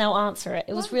 anything, and they'll answer it.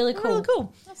 It was really cool. Really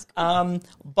cool.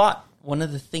 But one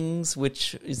of the things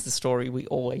which is the story we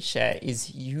always share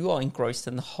is you are engrossed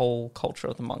in the whole culture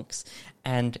of the monks,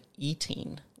 and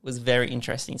eating was very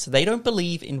interesting. So they don't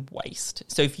believe in waste.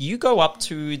 So if you go up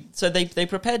to... So they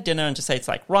prepare dinner and just say it's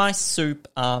like rice, soup,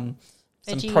 some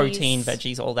Veggies. protein,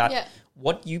 veggies, all that. Yeah.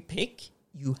 What you pick,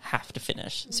 you have to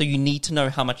finish. So you need to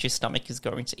know how much your stomach is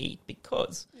going to eat,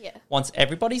 because Yeah. once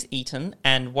everybody's eaten,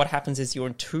 and what happens is you're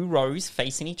in 2 rows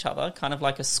facing each other, kind of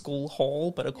like a school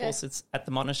hall, but of course it's at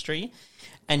the monastery,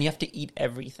 and you have to eat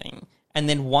everything. And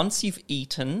then once you've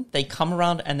eaten, they come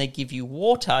around and they give you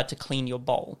water to clean your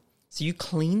bowl. So you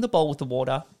clean the bowl with the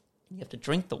water, and you have to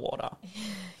drink the water.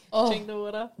 Drink the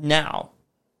water. Now,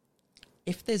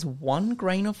 if there's 1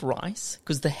 grain of rice,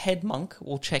 because the head monk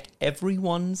will check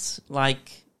everyone's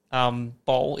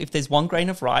bowl. If there's 1 grain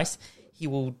of rice, he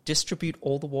will distribute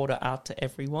all the water out to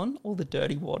everyone, all the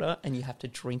dirty water, and you have to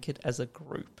drink it as a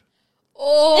group.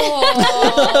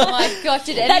 Oh my god!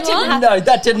 Did anyone? didn't happen. No,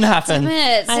 that didn't happen.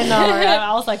 Damn it. I know.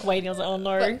 I was like waiting. I was like, oh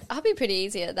no. I'd be pretty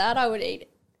easy at that. I would eat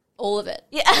all of it.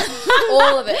 Yeah.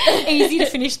 All of it. Easy to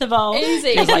finish the bowl.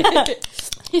 Easy. He was like,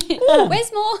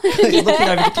 Where's more? You're looking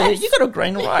over the plate. You got a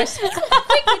grain of rice.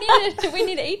 Quick, we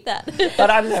need to eat that. But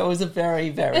I don't know. It was a very,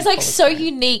 very. It's like cool so experience.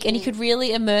 unique, and you could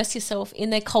really immerse yourself in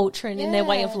their culture and in their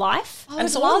way of life. I And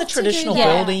it's would all in the love to do traditional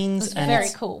that. buildings. It was and very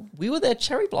it's- cool. We were there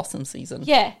cherry blossom season.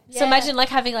 Yeah. So Yeah. imagine like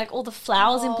having like all the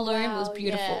flowers in Oh, bloom. It was wow,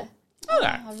 beautiful. yeah. Okay.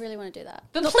 I really want to do that.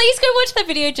 But please go watch that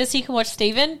video just so you can watch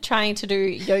Stephen trying to do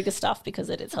yoga stuff because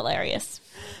it is hilarious.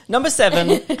 Number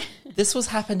 7. This was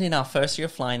happened in our first year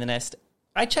of flying the nest.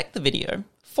 I checked the video.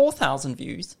 4,000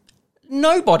 views.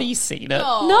 Nobody's seen it.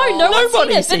 Oh. No one's seen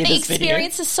Nobody's it, but seen the this video.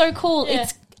 experience is so cool. Yeah.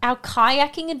 It's our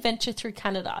kayaking adventure through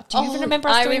Canada. Do you even remember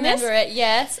us I doing remember this? it.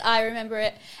 Yes, I remember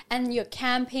it. And you're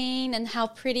camping and how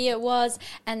pretty it was.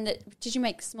 And did you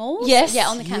make s'mores? Yes. Yeah,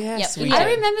 on the camp. Yes, yep. we I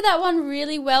did. remember that one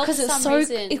really well for Because it's some so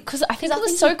reason. because I think 'Cause it was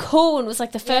think so you- cool and it was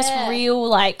like the first Yeah. real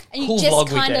like And you Cool just vlog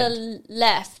we kind of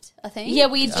left, I think. yeah,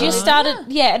 we just started,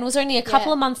 and it was only a couple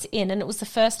Yeah. of months in, and it was the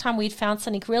first time we'd found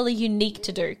something really unique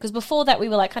to do. Because before that, we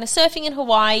were like kind of surfing in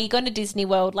Hawaii, going to Disney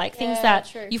World, like things Yeah, that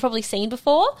true. you've probably seen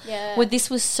before. Yeah. Where this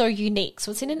was so unique. So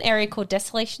it's in an area called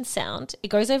Desolation Sound. It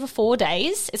goes over 4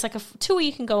 days. It's like a tour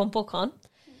you can go and book on.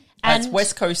 It's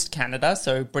West Coast Canada,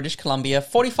 so British Columbia.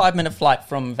 45-minute flight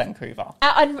from Vancouver.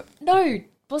 No,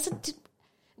 wasn't.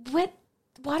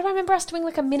 Why do I remember us doing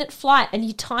like a minute flight and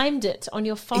you timed it on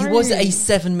your phone? It was a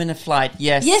 7-minute flight.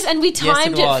 Yes. Yes, and we Yes,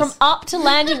 timed it was. from up to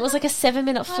landing. It was like a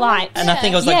 7-minute flight. And I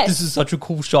think I was like, Yes. "This is such a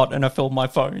cool shot," and I filmed my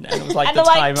phone, and it was like And the the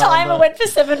like timer. on timer the- went for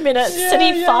 7 minutes, and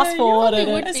he fast forwarded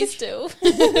It would it. be still.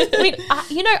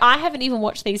 I haven't even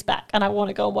watched these back, and I want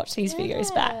to go and watch these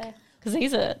videos back because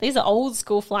these are old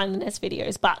school flying the nest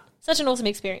videos, but such an awesome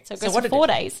experience. So it goes for 4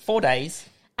 days. 4 days.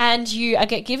 And you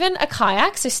get given a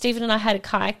kayak. So Stephen and I had a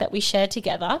kayak that we shared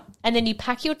together. And then you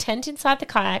pack your tent inside the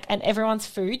kayak and everyone's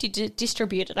food, you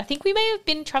distribute it. I think we may have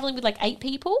been traveling with like 8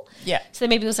 people. Yeah. So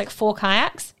maybe it was like 4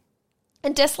 kayaks.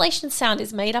 And Desolation Sound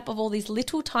is made up of all these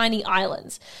little tiny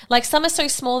islands. Like some are so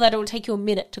small that it will take you a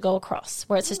minute to go across,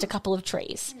 where it's just a couple of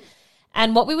trees.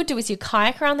 And what we would do is you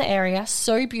kayak around the area,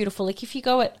 so beautiful. Like if you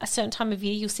go at a certain time of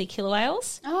year, you'll see killer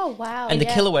whales. Oh, wow. And the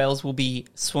yeah. killer whales will be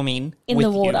swimming In with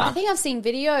the water. you. I think I've seen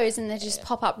videos and they just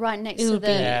pop up right next It to would the...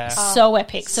 be Yeah. so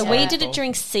epic. So we Yeah. did it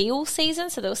during seal season,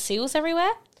 so there were seals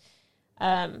everywhere.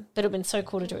 But it would have been so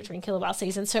cool to do it during killer whale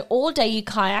season. So all day you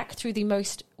kayak through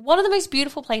one of the most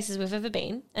beautiful places we've ever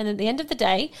been. And at the end of the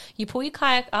day, you pull your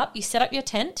kayak up, you set up your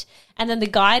tent, and then the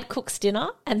guide cooks dinner,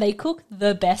 and they cook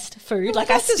the best food.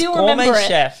 Like I That's this still gourmet remember it.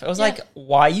 chef. It was like,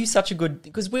 why are you such a good?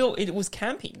 Because it was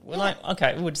camping. We're like,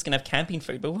 okay, we're just gonna have camping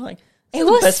food, but we're like, It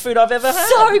the was best food I've ever had.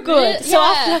 So good. So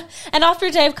Yeah. after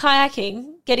a day of kayaking,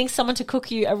 getting someone to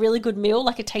cook you a really good meal,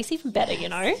 like it tastes even better, you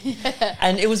know?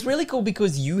 And it was really cool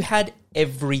because you had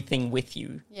everything with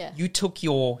you. Yeah. You took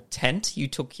your tent, you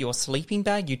took your sleeping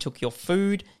bag, you took your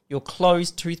food, your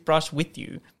clothes, toothbrush with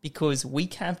you because we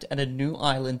camped at a new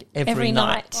island every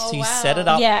night. night. So you wow. set it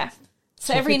up. Yeah.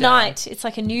 So Took every it down. night, it's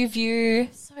like a new view,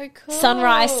 So cool.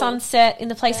 sunrise, sunset in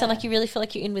the place that like you really feel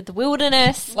like you're in with the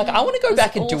wilderness. Like, I want to go was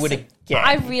back and do it awesome. again.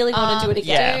 I really want to do it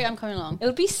again. yeah. I'm coming along. It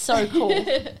would be so cool.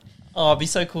 Oh, it'd be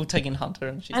so cool taking Hunter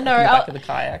and she's I like know, in the back I'll- of the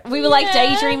kayak. We were like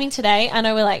Yeah. daydreaming today. I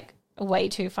know we're like way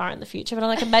too far in the future, but I'm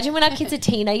like, imagine when our kids are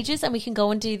teenagers and we can go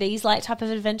and do these like type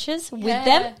of adventures with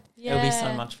them. It would be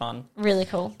so much fun. Really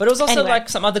cool. But it was also Anyway. like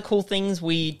some other cool things. Do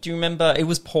you remember it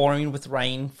was pouring with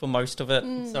rain for most of it?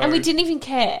 So And we didn't even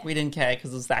care. We didn't care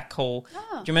because it was that cool.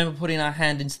 Do you remember putting our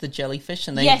hand into the jellyfish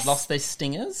and they Yes. lost their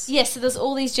stingers? Yes, so there's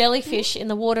all these jellyfish in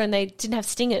the water and they didn't have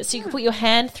stingers. So you could put your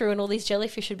hand through and all these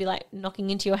jellyfish would be like knocking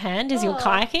into your hand as you're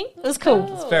kayaking. It was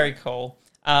cool. It's very cool.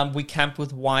 We camped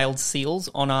with wild seals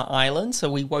on our island. So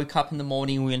we woke up in the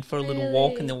morning, we went for a little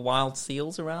walk and there were wild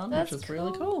seals around, which was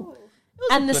really cool. It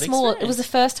was And a the good s'more, it experience. was the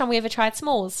first time we ever tried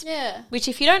s'mores. Yeah. Which,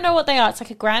 if you don't know what they are, it's like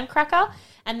a graham cracker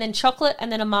and then chocolate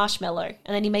and then a marshmallow.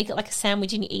 And then you make it like a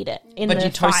sandwich and you eat it in But the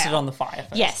you toast fire. it on the fire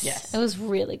first. Yes. It was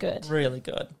really good. Really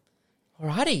good.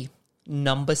 Alrighty.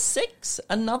 Number 6,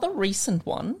 another recent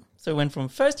one. So we went from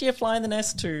first year flying the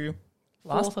nest to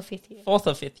Fourth or fifth year. 4th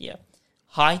or 5th year.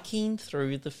 Hiking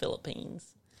through the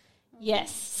Philippines.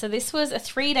 Yes. So this was a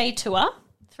 3-day tour.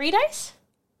 3 days?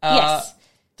 Yes.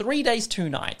 3 days, 2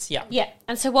 nights. Yeah. Yeah.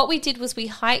 And so what we did was we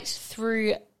hiked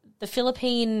through the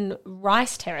Philippine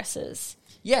rice terraces.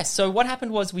 Yes. So what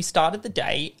happened was we started the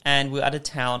day and we were out of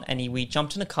town and we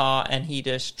jumped in a car and he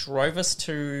just drove us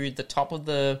to the top of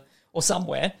or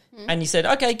somewhere. And he said,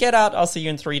 okay, get out. I'll see you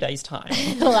in 3 days' time.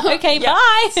 Okay,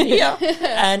 bye. Yeah.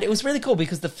 And it was really cool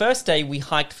because the first day we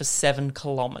hiked for 7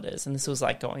 kilometers and this was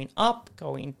like going up,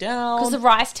 going down. Because the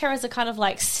rice terraces are kind of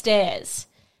like stairs.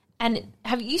 And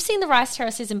have you seen the rice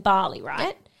terraces in Bali,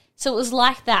 right? So it was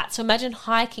like that. So imagine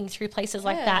hiking through places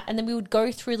like Yeah. that. And then we would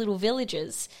go through little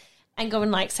villages and go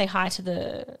and like say hi to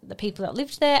the people that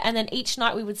lived there. And then each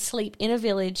night we would sleep in a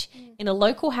village in a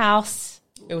local house.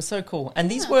 It was so cool. And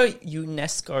these were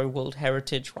UNESCO World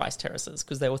Heritage rice terraces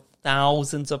because they were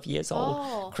thousands of years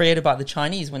old, created by the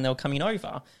Chinese when they were coming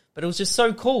over. But it was just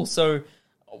so cool. So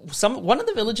one of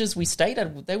the villages we stayed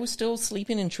at, they were still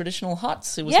sleeping in traditional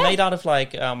huts. It was Yeah. made out of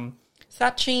like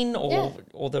thatching or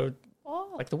the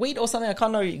like the wheat or something. I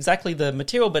can't know exactly the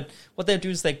material, but what they'd do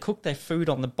is they cook their food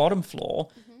on the bottom floor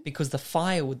because the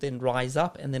fire would then rise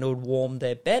up and then it would warm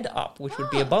their bed up, which would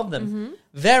be above them.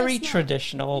 Very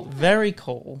traditional, very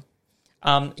cool.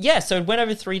 So it went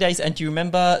over 3 days. And do you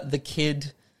remember the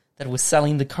kid that was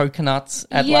selling the coconuts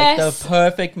at like Yes. the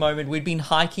perfect moment? We'd been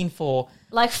hiking for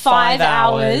Like 5 5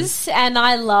 hours. And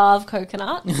I love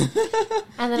coconuts.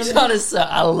 And then You notice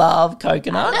I love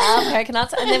coconut. I love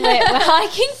coconuts. And then we're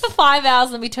hiking for 5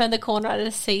 hours and we turn the corner and I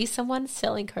see someone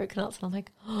selling coconuts. And I'm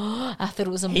like, oh, I thought it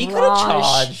was a He mirage. could have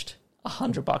charged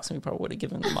 $100 and we probably would have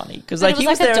given him money because But like it was he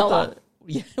was like there $1. at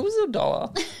the it was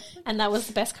 $1. And that was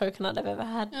the best coconut I've ever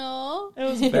had. Oh, It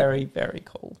was very, very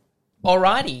cool.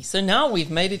 Alrighty, so now we've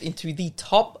made it into the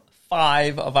top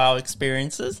 5 of our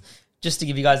experiences. Just to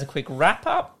give you guys a quick wrap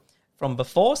up from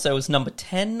before. So it was number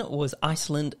 10 was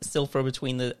Iceland, Silfra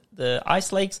between the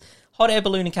ice lakes, hot air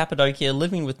balloon in Cappadocia,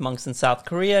 living with monks in South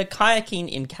Korea, kayaking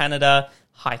in Canada,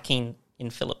 hiking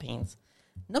in Philippines.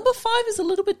 Number 5 is a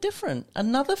little bit different.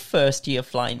 Another first year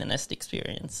flying the nest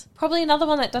experience. Probably another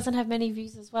one that doesn't have many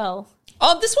views as well.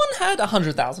 Oh, this one had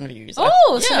 100,000 views.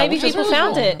 Oh, so Yeah, maybe which is people really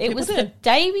found cool. it. It People was the did.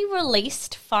 day we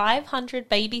released 500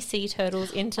 baby sea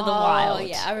turtles into the wild. Oh,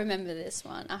 yeah, I remember this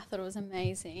one. I thought it was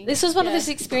amazing. This was one of those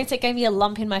experiences that gave me a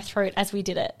lump in my throat as we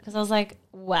did it. Because I was like,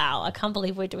 wow, I can't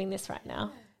believe we're doing this right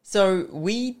now. So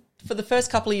for the first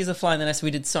couple of years of Flying the Nest,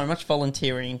 we did so much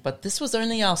volunteering, but this was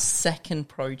only our second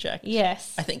project.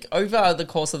 Yes. I think over the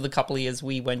course of the couple of years,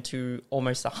 we went to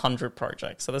almost 100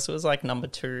 projects. So this was like number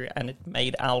 2, and it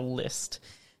made our list.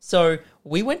 So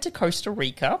we went to Costa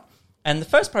Rica, and the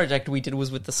first project we did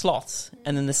was with the sloths.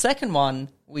 And then the second one,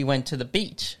 we went to the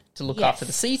beach to look after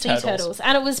the sea turtles.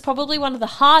 And it was probably one of the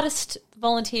hardest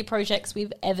volunteer projects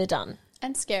we've ever done.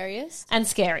 And scariest. And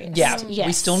scariest. Yeah, Yes.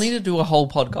 we still need to do a whole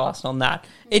podcast on that.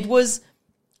 It was,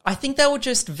 I think they were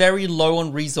just very low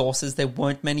on resources. There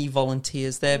weren't many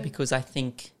volunteers there because I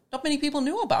think not many people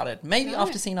knew about it. Maybe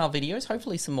after seeing our videos,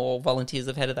 hopefully some more volunteers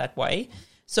have headed that way.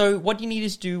 So what you needed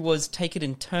to do was take it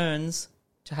in turns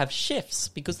to have shifts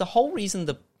because the whole reason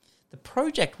the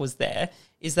project was there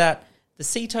is that the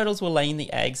sea turtles were laying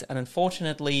the eggs and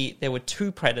unfortunately there were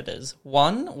 2 predators.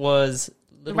 One was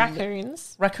little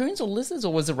Raccoons. raccoons or lizards,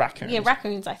 or was it raccoons? Yeah,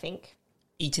 raccoons, I think.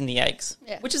 Eating the eggs,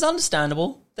 Yeah. which is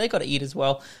understandable. They got to eat as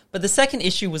well. But the second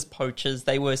issue was poachers.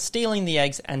 They were stealing the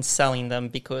eggs and selling them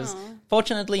because,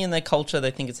 fortunately, in their culture, they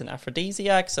think it's an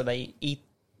aphrodisiac, so they eat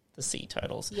the sea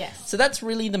turtles. Yes. So that's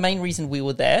really the main reason we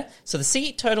were there. So the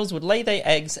sea turtles would lay their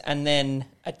eggs, and then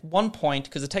at one point,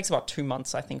 because it takes about 2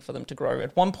 months, I think, for them to grow,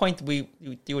 at one point you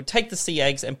would take the sea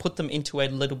eggs and put them into a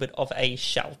little bit of a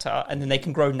shelter, and then they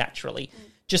can grow naturally,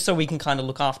 just so we can kind of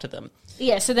look after them.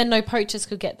 Yeah, so then no poachers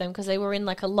could get them because they were in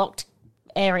like a locked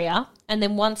area. And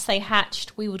then once they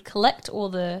hatched, we would collect all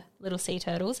the little sea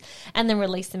turtles and then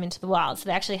release them into the wild. So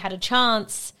they actually had a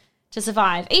chance to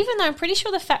survive. Even though I'm pretty sure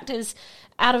the fact is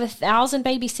out of 1,000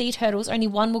 baby sea turtles, only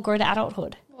one will grow to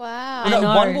adulthood. Wow. I No,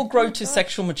 know. one will grow to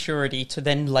sexual maturity to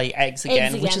then lay eggs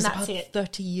again, Eggs which again, is that's about it.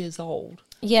 30 years old.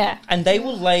 Yeah. And they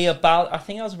will lay about, I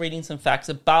think I was reading some facts,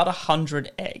 about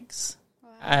 100 eggs.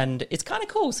 And it's kind of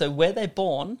cool. So where they're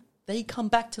born, they come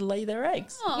back to lay their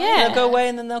eggs. Yeah. They'll go away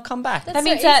and then they'll come back. That so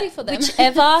means easy that for them.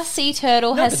 whichever sea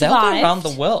turtle No, has but they'll go survived, around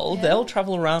the world. They'll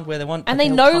travel around where they want. and but they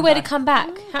they'll know come where back. to come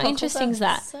back. How cool interesting is is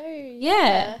that? So,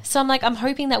 Yeah. So I'm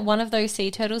hoping that one of those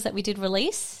sea turtles that we did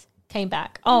release came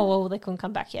back. Oh, well, they couldn't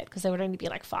come back yet because they would only be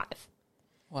like 5.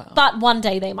 Wow. But one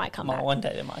day they might come Well, back. one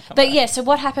day they might come But back. yeah, so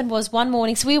what happened was one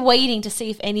morning, so we were waiting to see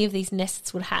if any of these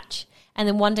nests would hatch. And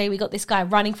then one day we got this guy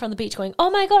running from the beach going, oh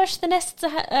my gosh, the nests are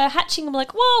hatching. I'm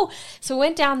like, whoa. So we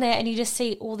went down there and you just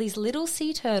see all these little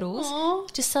sea turtles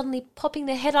just suddenly popping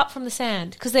their head up from the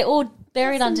sand because they're all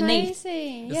buried That's underneath.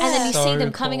 amazing. It's Yeah. And then you So see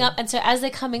them coming cool. up. And so as they're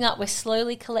coming up, we're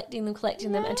slowly collecting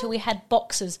them until we had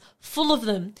boxes full of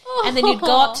them. And then you'd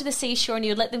go up to the seashore and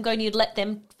you'd let them go and you'd let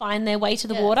them find their way to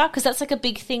the water. Because that's like a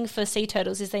big thing for sea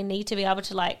turtles is they need to be able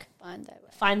to like Find that way.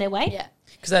 find their way. Yeah.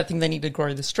 Because I think they need to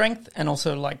grow the strength and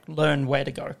also like learn where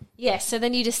to go. Yes, so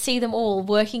then you just see them all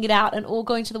working it out and all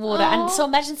going to the water. And so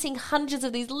imagine seeing hundreds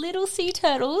of these little sea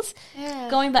turtles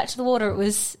going back to the water. It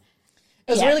was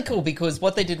It was Yeah. really cool because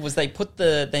what they did was they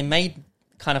made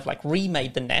kind of like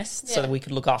remade the nest so that we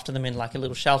could look after them in like a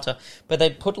little shelter. But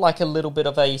they'd put like a little bit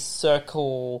of a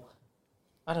circle,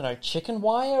 I don't know, chicken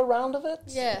wire around of it.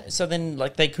 Yeah. So then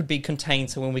like they could be contained.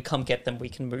 So when we come get them, we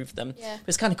can move them. Yeah. But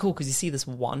it's kind of cool because you see this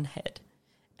one head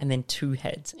and then two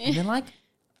heads. And then like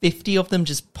 50 of them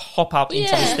just pop up into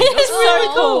this thing. It's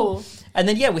so cool. And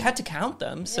then, we had to count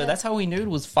them. So that's how we knew it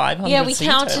was 500 Yeah, we sea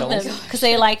counted turtles. them because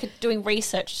they're like doing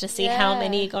research to see how Yeah.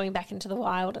 many are going back into the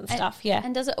wild and stuff. Yeah.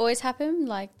 And does it always happen,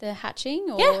 like the hatching?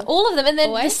 Or? Yeah, all of them. And then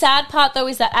the Always? sad part, though,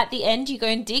 is that at the end you go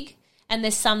and dig, and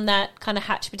there's some that kind of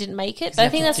hatch but didn't make it. But You I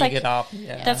have think to that's dig like it up.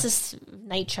 Yeah. that's just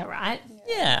nature, right?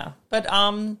 Yeah, but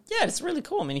it's really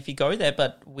cool. I mean, if you go there,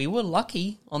 but we were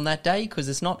lucky on that day because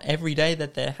it's not every day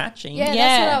that they're hatching. Yeah, Yeah.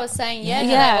 that's what I was saying. Yeah, Yeah.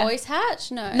 yeah. They always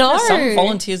hatch. No. No, Some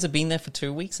volunteers have been there for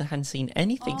 2 weeks and hadn't seen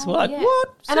anything. So we're like, yeah. what?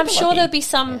 And I'm Super sure lucky. there'll be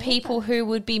some people who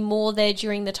would be more there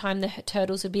during the time the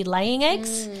turtles would be laying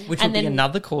eggs, Which and would be then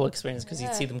another cool experience because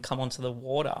you'd see them come onto the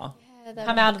water.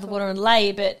 come out of the water and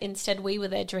lay. But instead, we were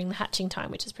there during the hatching time,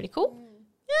 which is pretty cool.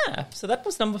 Yeah, so that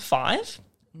was number 5.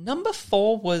 Number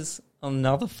 4 was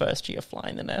another first year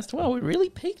flying the nest. Well, we really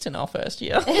peaked in our first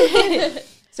year.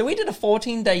 So we did a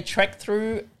 14-day trek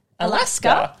through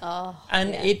Alaska.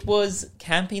 And it was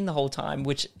camping the whole time,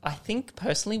 which I think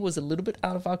personally was a little bit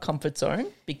out of our comfort zone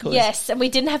because Yes, and we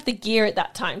didn't have the gear at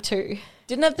that time too.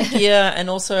 didn't have the gear and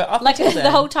also up Like until the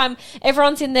then, whole time,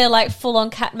 everyone's in their like full-on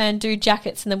Kathmandu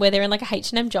jackets, and then we're there in like a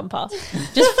H&M jumper,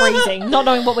 just freezing, not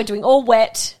knowing what we're doing, all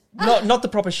wet. not the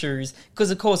proper shoes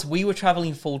because of course we were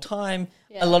traveling full time.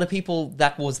 A lot of people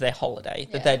that was their holiday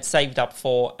that they'd saved up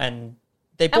for and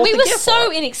they bought And we the were gear so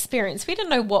for it. inexperienced. We didn't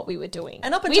know what we were doing.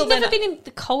 And up until We've never then- been in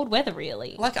the cold weather,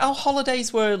 really. Like our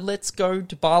holidays were, let's go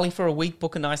to Bali for a week,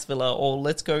 book a nice villa, or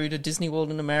let's go to Disney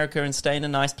World in America and stay in a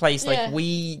nice place. Yeah. Like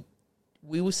we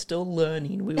were still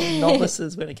learning. We were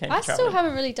novices when it came I to still traveling.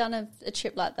 haven't really done a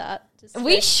trip like that. Just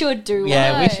We like- should do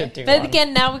Yeah, one. we should do But one.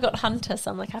 again, now we've got Hunter, so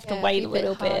I'm like, I have to Yeah, wait be a a bit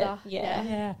little bit. harder.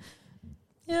 Yeah.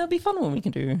 Yeah, it'd be fun when we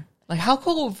can do. Like, how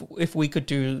cool if we could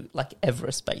do like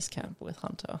Everest Base Camp with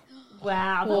Hunter.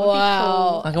 Wow, that would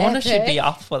Wow. Like, I wonder if she'd Epic. be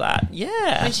up for that.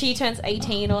 Yeah. when she turns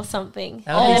 18 or something.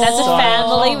 That would And be then as a so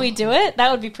family, we do it. That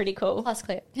would be pretty cool. Plus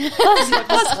Cleo.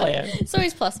 Plus Cleo. It's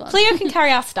always plus one. Cleo can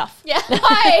carry our stuff. Yeah.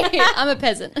 Hi. I'm a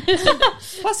peasant.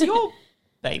 Plus your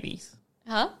babies.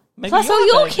 Huh? Maybe Plus all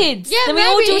your baby. kids. Yeah, then we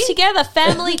all do maybe. it together.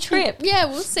 Family trip. Yeah,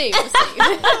 we'll see. We'll see.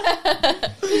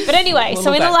 But anyway, We'll so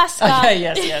look in back. Alaska, Okay,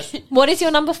 yes. what is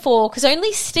your number 4? Because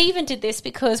only Stephen did this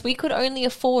because we could only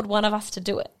afford one of us to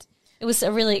do it. It was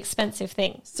a really expensive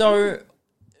thing. So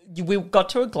we got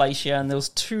to a glacier and there was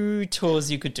 2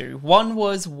 tours you could do. One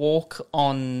was walk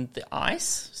on the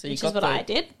ice. So you Which got is what I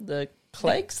did. The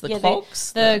clegs, the Yeah,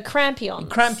 clogs, The crampions.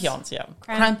 crampions, yeah.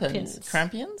 Crampions.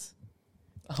 Crampions?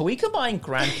 Are we combining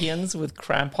grampions with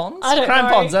crampons? I don't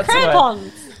Crampons, know. that's the word.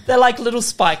 Crampons. They're like little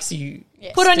spikes you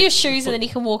Put on stick- your shoes and then you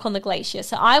can walk on the glacier.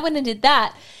 So I went and did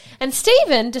that. And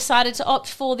Stephen decided to opt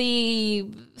for the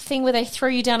thing where they throw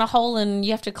you down a hole and you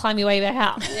have to climb your way back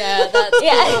out. Yeah, that's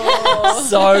Yeah.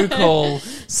 So cool.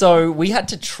 So we had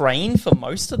to train for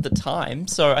most of the time.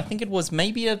 So I think it was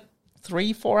maybe a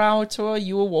 3-4 hour tour.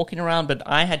 You were walking around, but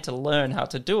I had to learn how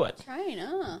to do it.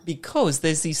 trainer. Because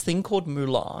there's this thing called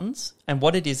moulins, and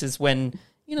what it is when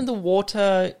the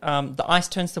water, the ice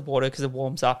turns to water because it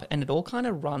warms up, and it all kind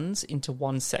of runs into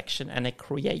one section, and it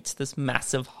creates this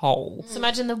massive hole. So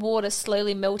imagine the water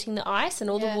slowly melting the ice and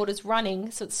all the Yeah. water's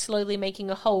running, so it's slowly making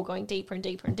a hole going deeper and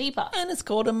deeper and deeper. And it's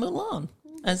called a moulin,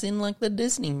 as in like the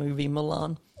Disney movie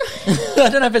Mulan. I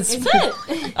don't know if it's... Is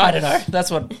it? I don't know. That's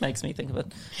what makes me think of it.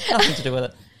 Nothing to do with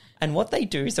it. And what they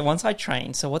do, so once I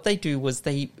trained, so what they do was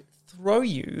they throw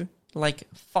you like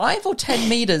 5 or 10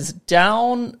 meters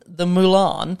down the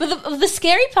Mulan. But the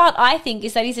scary part, I think,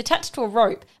 is that he's attached to a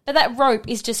rope, but that rope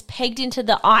is just pegged into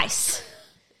the ice.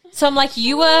 So I'm like,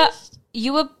 you were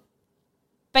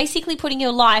basically putting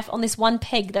your life on this one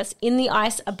peg that's in the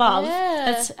ice above, Yeah.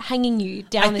 that's hanging you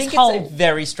down I this think hole. it's a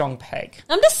very strong peg.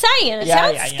 I'm just saying, it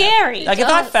sounds scary. Like if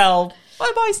I fell,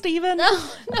 bye-bye, Stephen.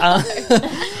 No.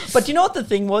 But you know what the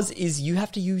thing was? Is you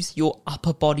have to use your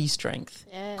upper body strength.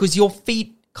 Yeah. Because your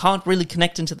feet can't really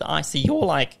connect into the ice. So you're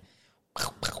like...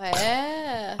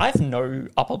 Yeah. I have no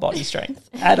upper body strength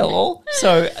at all.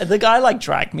 So the guy like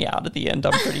dragged me out at the end,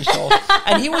 I'm pretty sure.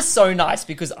 And he was so nice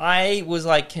because I was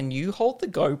like, can you hold the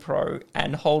GoPro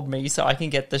and hold me so I can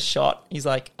get the shot? He's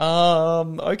like,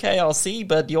 okay, I'll see,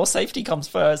 but your safety comes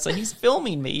first. So he's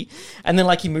filming me. And then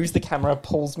like he moves the camera,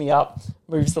 pulls me up,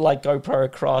 moves the like GoPro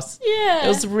across. Yeah. It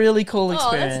was a really cool Oh,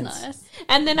 experience. that's nice.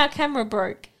 And then our camera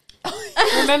broke.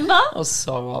 Remember? I was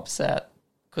so upset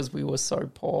because we were so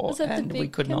poor Was that the and we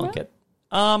big could camera? not get...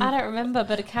 I don't remember,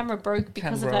 but a camera broke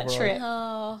because of Camera that broke. trip.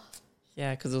 Oh,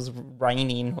 Yeah, because it was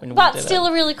raining when But we did still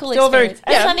it. a really cool Still very, experience.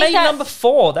 And yeah, I think made that- number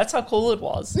 4. That's how cool it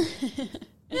was.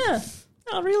 Yeah,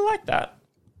 I really like that.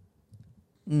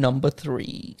 Number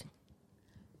 3.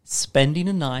 Spending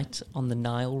a night on the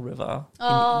Nile River in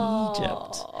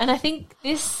Egypt. And I think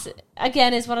this,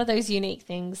 again, is one of those unique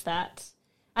things that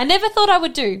I never thought I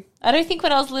would do. I don't think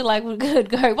when I was little I would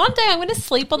go, one day I'm going to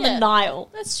sleep on the Yeah. Nile.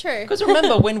 that's true. Because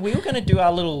remember, when we were going to do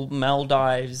our little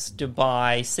Maldives,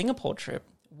 Dubai, Singapore trip,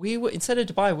 we were, instead of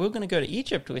Dubai, we were going to go to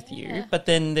Egypt with you, but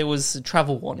then there was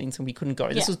travel warnings and we couldn't go.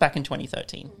 This Yeah. was back in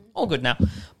 2013. All good now.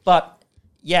 But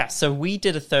yeah, so we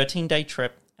did a 13-day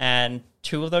trip, and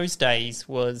 2 of those days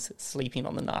was sleeping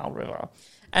on the Nile River.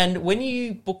 And when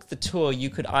you book the tour, you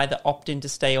could either opt in to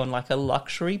stay on like a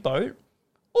luxury boat,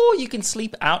 or you can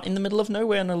sleep out in the middle of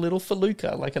nowhere on a little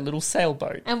felucca, like a little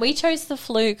sailboat. And we chose the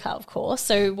Fluke, of course.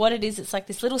 So what it is, it's like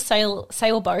this little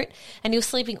sailboat, and you're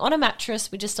sleeping on a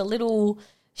mattress with just a little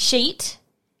sheet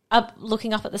up,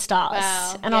 looking up at the stars.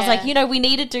 Wow, And I was yeah. like, we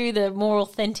need to do the more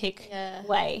authentic Yeah.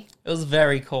 way. It was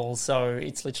very cool. So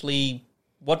it's literally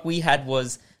what we had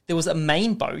was there was a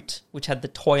main boat which had the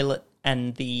toilet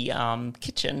and the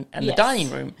kitchen and the Yes. dining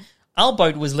room. Our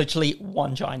boat was literally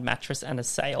one giant mattress and a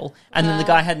sail, and then the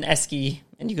guy had an esky,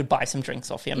 and you could buy some drinks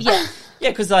off him. Yeah. Yeah,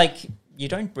 because like you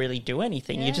don't really do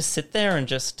anything. You just sit there and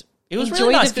just. It was Enjoy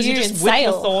really nice the because you view just and whip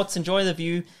your sail. thoughts, enjoy the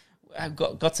view. I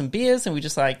got some beers and we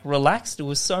just like relaxed. It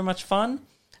was so much fun.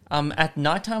 At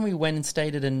nighttime, we went and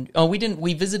stayed at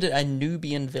we visited a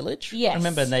Nubian village. Yes. I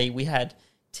remember we had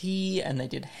tea and they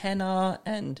did henna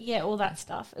and Yeah, all that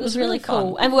stuff. It was was really really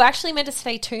cool. fun. And we were actually meant to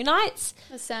stay 2 nights.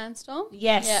 A sandstorm.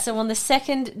 Yes. Yeah. So on the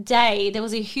second day, there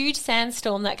was a huge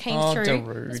sandstorm that came oh, through.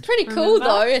 Darude. It's pretty cool Remember?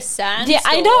 though. A sandstorm. Yeah,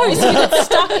 I know. So we got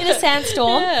stuck in a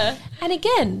sandstorm. Yeah. And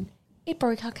again, it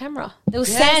broke our camera. There was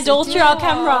Yes, sand it all did. through our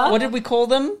camera. What did we call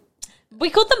them? We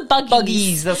called them buggies.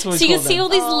 Buggies, that's what we So you called can see them. all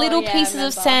these Oh, little yeah, I pieces of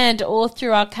remember. sand all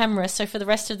through our camera. So for the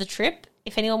rest of the trip,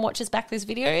 if anyone watches back those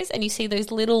videos and you see those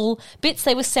little bits,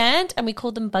 they were sand, and we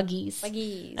called them buggies.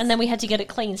 Buggies. And then we had to get it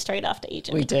clean straight after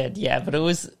Egypt. We did, yeah, but it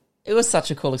was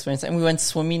such a cool experience. And we went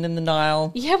swimming in the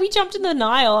Nile. Yeah, we jumped in the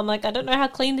Nile. I'm like, I don't know how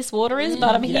clean this water is,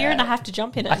 but I'm here Yeah. and I have to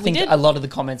jump in it. I We think did. a lot of the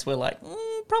comments were like,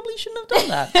 probably shouldn't have done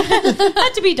that.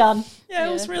 had to be done. Yeah,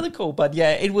 it was really cool. But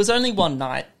yeah, it was only one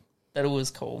night, but it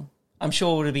was cool. I'm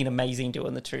sure it would have been amazing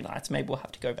doing the 2 nights. Maybe we'll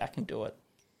have to go back and do it.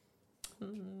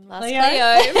 Last Leo.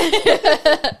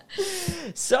 Leo.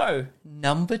 So,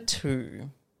 number 2,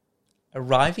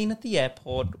 arriving at the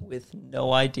airport with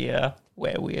no idea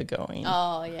where we are going.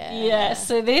 Oh yeah. Yeah,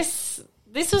 so this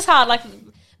was hard. Like,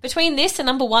 between this and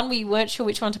number 1, we weren't sure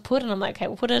which one to put, and I'm like, okay,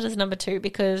 we'll put it as number 2,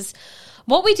 because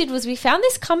what we did was we found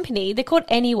this company. They're called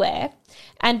Anywhere,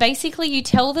 and basically you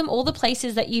tell them all the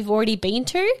places that you've already been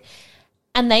to,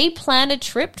 and they plan a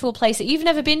trip to a place that you've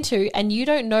never been to, and you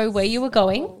don't know where you were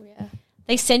going. Oh, yeah.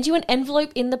 They send you an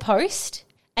envelope in the post,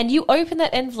 and you open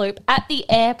that envelope at the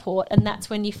airport, and that's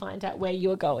when you find out where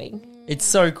you're going. It's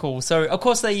so cool. So, of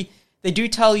course, they do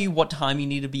tell you what time you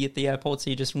need to be at the airport, so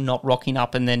you're just not rocking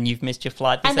up and then you've missed your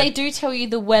flight. And they do tell you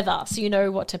the weather, so you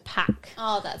know what to pack.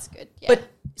 Oh, that's good. Yeah. But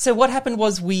so what happened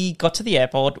was we got to the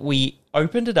airport, we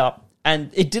opened it up,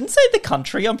 and it didn't say the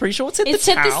country. I'm pretty sure it said It the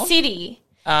said town. the city.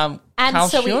 And And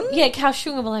so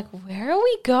Kaohsiung, and we're like, where are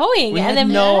we going? We and had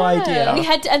no idea.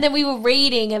 And then we were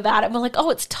reading about it, and we're like, oh,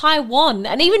 it's Taiwan.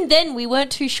 And even then, we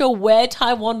weren't too sure where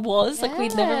Taiwan was. Like,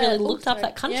 we'd never really looked up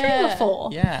that country before.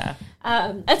 Yeah.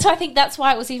 And so I think that's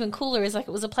why it was even cooler, is like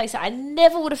it was a place that I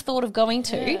never would have thought of going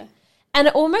to. Yeah. And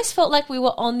it almost felt like we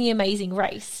were on The Amazing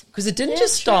Race. Because it didn't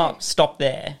just stop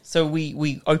there. So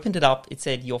we opened it up. It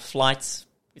said, your flight's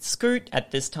with Scoot at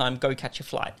this time. Go catch your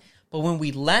flight. But when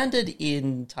we landed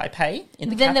in Taipei, in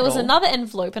the Then there was capital- another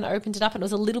envelope, and I opened it up, and it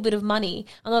was a little bit of money.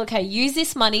 I'm like, okay, use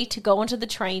this money to go onto the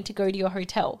train to go to your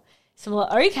hotel. So we're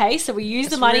like, okay, so we used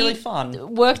It's the money, really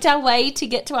fun. worked our way to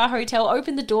get to our hotel,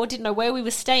 opened the door, didn't know where we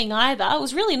were staying either. It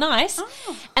was really nice.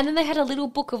 Oh. And then they had a little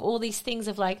book of all these things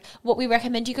of like what we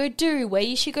recommend you go do, where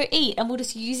you should go eat. And we're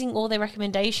just using all their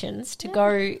recommendations to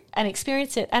go and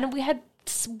experience it. And we had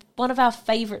one of our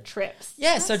favourite trips.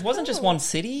 Yeah, so it wasn't just one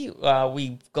city.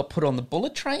 We got put on the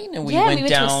bullet train and we Yeah, we went went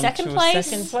to a down second to place. a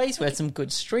second place. We had some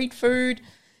good street food.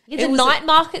 Yeah, It the was night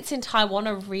markets in Taiwan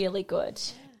are really good.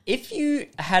 If you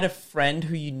had a friend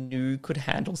who you knew could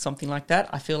handle something like that,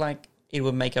 I feel like it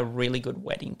would make a really good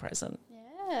wedding present.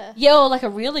 Yeah, or like a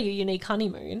really unique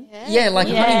honeymoon. Yeah, like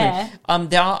Yeah. a honeymoon.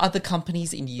 There are other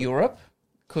companies in Europe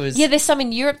 'Cause Yeah, there's some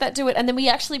in Europe that do it. And then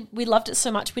we loved it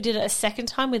so much, we did it a second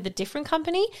time with a different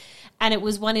company, and it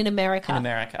was one in America. in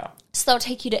America. So they'll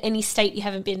take you to any state you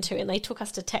haven't been to, and they took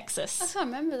us to I Texas. can't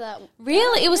remember that.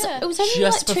 Really? It was Yeah. only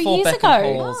Just like 2 before years Beck ago.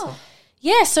 and Paul's. Oh.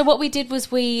 Yeah, so what we did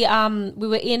was we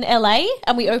were in LA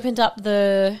and we opened up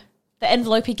the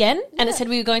envelope again, and it said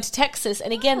we were going to Texas.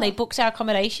 And again, they booked our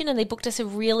accommodation and they booked us a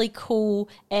really cool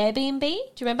Airbnb. Do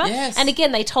you remember? Yes. And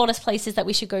again, they told us places that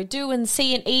we should go do and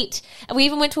see and eat. And we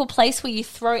even went to a place where you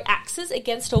throw axes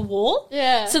against a wall.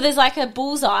 Yeah. So there's like a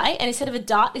bullseye, and instead of a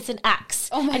dart, it's an axe.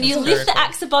 Oh my and you God. lift the Very cool.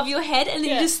 axe above your head, and then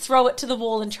Yeah. you just throw it to the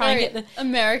wall and try Very and get the.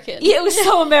 American. Yeah, it was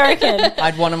so American. I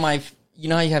had one of my, you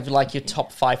know, how you have like your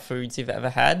top 5 foods you've ever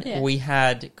had. Yeah. We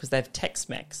had, because they have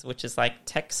Tex-Mex, which is like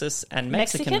Texas and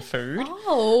Mexican, Mexican? food.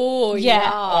 Oh, Yeah.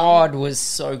 Oh, it was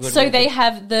so good. So they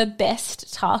have the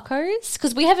best tacos,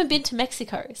 because we haven't been to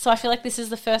Mexico. So I feel like this is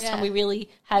the first time Yeah. we really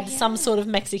had some sort of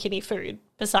Mexican-y food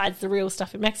besides the real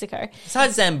stuff in Mexico.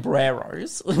 Besides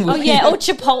Zambreros. Oh yeah, or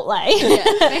Chipotle. Yeah,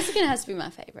 Mexican has to be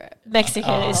my favorite.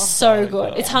 Mexican is so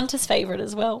good. It's Hunter's favorite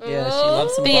as well. Yeah, she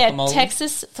loves some But yeah, guacamole.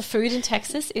 Texas, the food in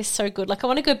Texas is so good. Like I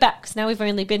want to go back because now we've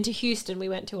only been to Houston. We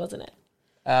went to, wasn't it?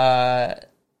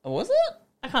 Was it?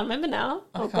 I can't remember now.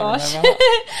 Oh can't gosh. remember.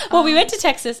 Well, we went to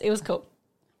Texas. It was cool.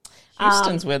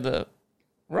 Houston's where the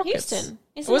Rockets. Houston.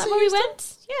 Isn't Was that it where we Houston?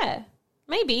 went? Yeah,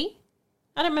 maybe.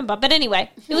 I don't remember. But anyway,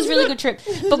 it was a really good trip.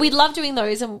 But we love doing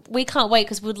those, and we can't wait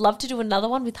because we'd love to do another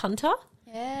one with Hunter.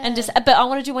 Yeah. And but I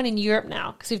want to do one in Europe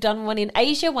now because we've done one in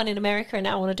Asia, one in America, and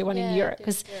now I want to do one in Europe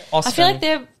because I feel like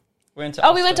they're. We went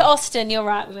We went to Austin. You're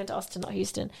right. We went to Austin, not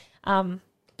Houston.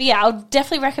 But yeah, I'll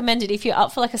definitely recommend it if you're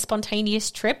up for like a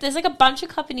spontaneous trip. There's like a bunch of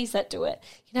companies that do it.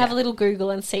 You can have a little Google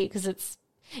and see because it's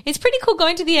pretty cool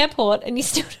going to the airport and you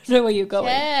still don't know where you're going.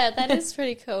 Yeah, that is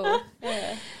pretty cool.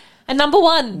 Yeah. And number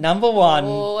one, Number 1.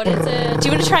 Oh, what is it? do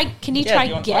you want to try? Can you Yeah, try do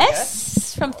you want to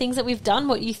guess from things that we've done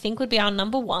what you think would be our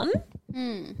number one?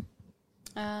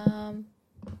 Um,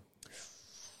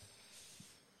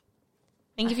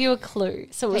 And give you a clue.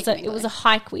 So Take me it was away. a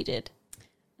hike we did.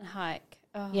 a hike.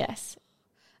 Oh. Yes.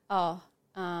 Oh,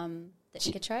 the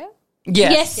Inca Trail?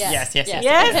 Yes. Yes. Yes.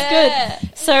 Yes,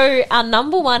 good. So our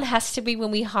number one has to be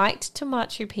when we hiked to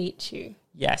Machu Picchu.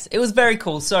 Yes, it was very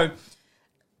cool. So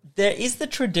there is the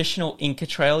traditional Inca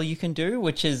Trail you can do,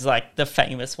 which is like the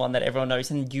famous one that everyone knows,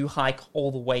 and you hike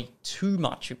all the way to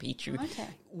Machu Picchu. Okay.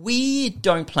 We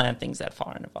don't plan things that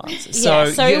far in advance.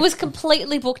 So it was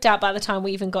completely booked out by the time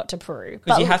we even got to Peru.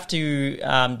 because you have to,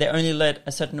 they only let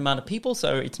a certain amount of people,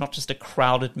 so it's not just a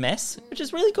crowded mess, which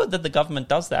is really good that the government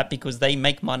does that because they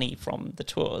make money from the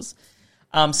tours.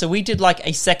 So we did like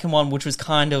a second one, which was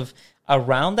kind of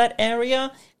around that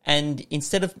area, and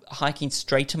instead of hiking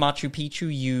straight to Machu Picchu,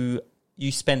 you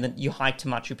hike to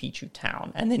Machu Picchu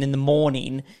town, and then in the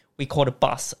morning we caught a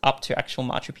bus up to actual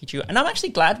Machu Picchu. And I'm actually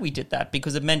glad we did that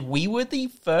because it meant we were the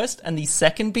first and the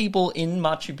second people in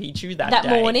Machu Picchu that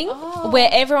day. morning, where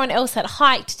everyone else that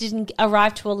hiked didn't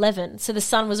arrive to 11. So the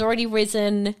sun was already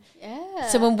risen. Yeah.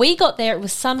 So when we got there, it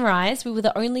was sunrise. We were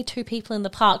the only 2 people in the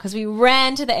park because we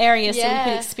ran to the area so we Yeah.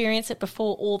 could experience it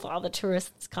before all the other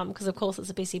tourists come because, of course,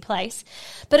 it's a busy place.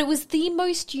 But it was the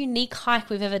most unique hike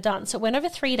we've ever done. So it went over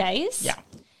 3 days. Yeah.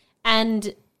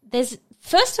 And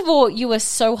first of all, you were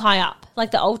so high up, like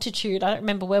the altitude. I don't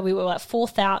remember where we were, like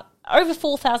over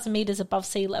 4,000 meters above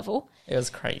sea level. It was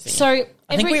crazy. So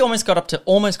I think we almost got up to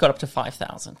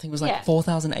 5,000. I think it was like Yeah.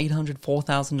 4,800,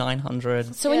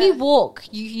 4,900. So when you walk,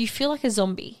 you feel like a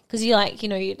zombie because you like,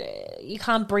 you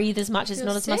can't breathe as much. There's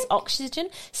not as much sick? oxygen.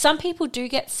 Some people do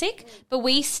get sick, but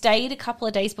we stayed a couple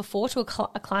of days before to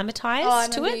acclimatize Oh, I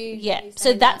to remember it. you Yeah. saying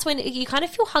So that's when you kind of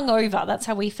feel hungover. That's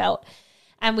how we felt.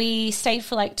 And we stayed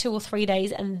for like 2 or 3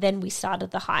 days and then we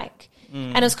started the hike.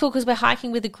 And it was cool because we're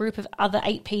hiking with a group of other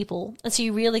 8 people. And so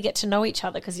you really get to know each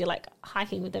other because you're like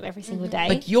hiking with them every single day.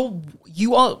 Like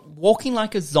you are walking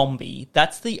like a zombie.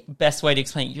 That's the best way to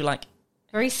explain it. You're like,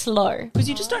 Very slow. because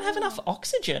you just don't have enough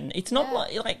oxygen. It's not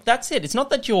like that's it. It's not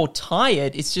that you're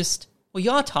tired. It's just, well,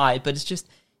 you are tired, but it's just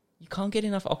you can't get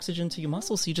enough oxygen to your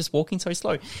muscles, so you're just walking so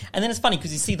slow. And then it's funny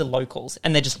because you see the locals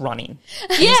and they're just running.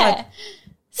 Yeah.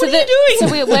 So what are you doing?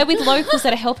 So we're with locals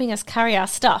that are helping us carry our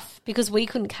stuff because we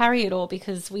couldn't carry it all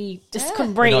because we just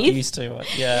couldn't We're not breathe. used to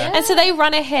it. Yeah. And so they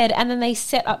run ahead and then they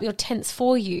set up your tents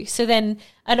for you. So then,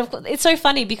 and of course, it's so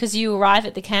funny because you arrive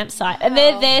at the campsite and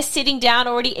they're there sitting down,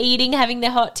 already eating, having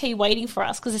their hot tea, waiting for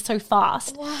us because it's so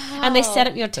fast. Wow. And they set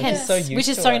up your tents, so used which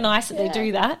is to so it. nice that they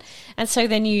do that. And so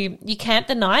then you camp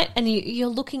the night and you're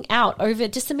looking out over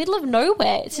just the middle of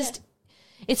nowhere. It's just,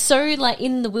 it's so like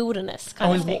in the wilderness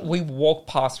kind of thing. We walk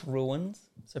past ruins.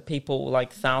 So people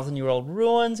like 1,000-year-old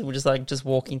ruins, and we're just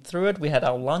walking through it. We had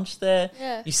our lunch there.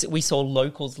 Yeah. We saw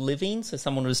locals living, so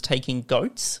someone was taking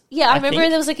goats. Yeah, I remember think.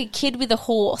 there was like a kid with a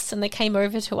horse and they came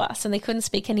over to us and they couldn't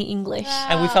speak any English.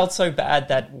 And we felt so bad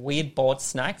that we had bought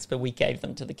snacks, but we gave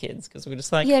them to the kids because we were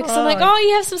just like, Yeah, because I'm like, oh,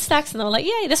 you have some snacks. And they were like,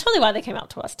 yeah, that's probably why they came up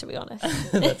to us, to be honest.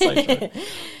 That's so true.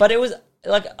 But it was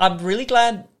like, I'm really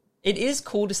glad. It is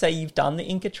cool to say you've done the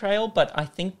Inca Trail, but I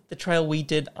think the trail we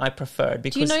did, I preferred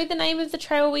because Do you know the name of the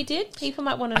trail we did? People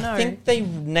might want to know. I think they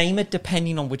name it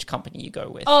depending on which company you go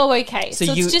with. Oh, okay. So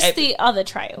you- it's just the other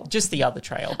trail. Just the other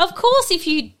trail. Of course, if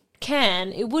you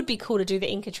can, it would be cool to do the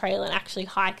Inca Trail and actually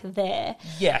hike there.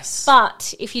 Yes.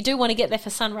 But if you do want to get there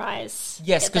for sunrise,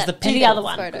 Yes, because the do the people, other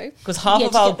one. Photo. because half Yeah,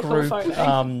 of to our get the cool group,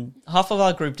 photo. half of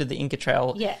our group did the Inca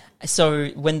Trail. Yeah. So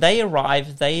when they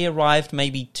arrived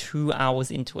maybe 2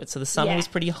 hours into it. So the sun Yeah. was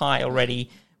pretty high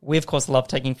already. We of course love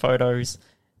taking photos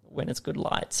when it's good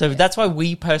light. So that's why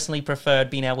we personally preferred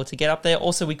being able to get up there.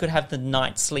 Also, we could have the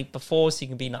night sleep before, so you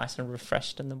can be nice and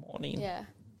refreshed in the morning. Yeah.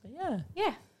 But yeah,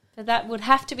 Yeah. So that would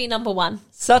have to be number one.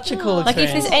 such a cool Like if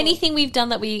experience. there's anything we've done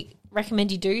that we recommend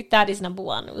you do, that is number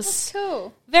one. It was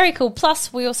Cool. very cool.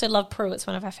 Plus, we also love Peru. It's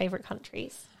one of our favorite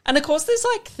countries. And of course, there's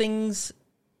like things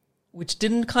which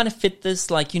didn't kind of fit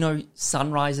this, like,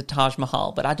 sunrise at Taj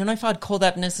Mahal. But I don't know if I'd call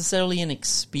that necessarily an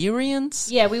experience.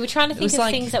 Yeah, we were trying to think was of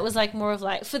like- things that was like more of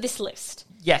like for this list,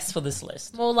 Yes, for this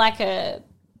list. more like a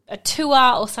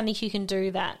tour or something you can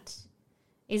do that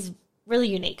is really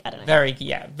unique. I don't know.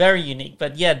 Very unique.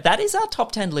 But yeah, that is our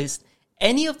top 10 list.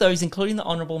 Any of those, including the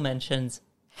honorable mentions,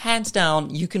 hands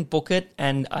down, you can book it,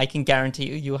 and I can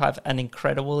guarantee you'll have an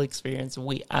incredible experience.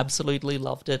 We absolutely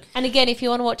loved it. And again, if you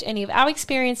want to watch any of our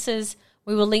experiences,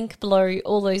 we will link below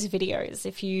all those videos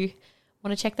if you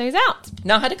want to check those out.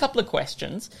 Now, I had a couple of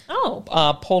questions. Oh,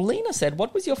 Paulina said,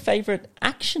 what was your favorite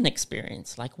action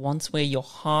experience? Like once where your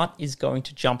heart is going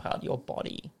to jump out your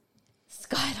body?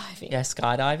 skydiving. Yeah,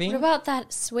 skydiving. What about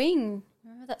that swing?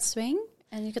 Remember that swing?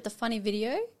 And you got the funny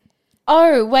video?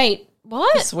 Oh, wait.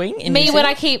 What? The swing in Me New when Zealand?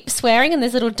 I keep swearing and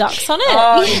there's little ducks on it.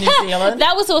 Oh, in New Zealand?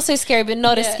 That was also scary, but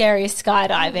not as Yeah. scary as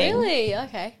skydiving. Really?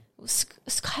 Okay.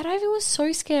 Skydiving was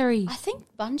so scary. I think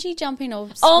bungee jumping or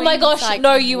Oh my swing's, gosh,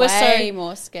 no, you were way so-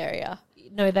 more scarier.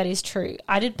 No, that is true.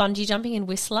 I did bungee jumping in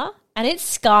Whistler and it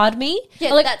scarred me.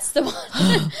 Yeah, Like, that's the one.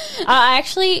 I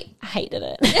actually hated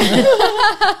it.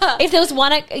 If there was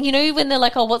one, when they're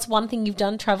like, "Oh, what's one thing you've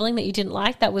done traveling that you didn't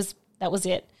like?" That was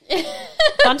it.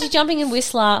 Bungee jumping in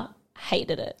Whistler,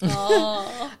 hated it.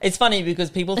 It's funny because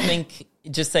people think,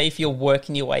 just say if you're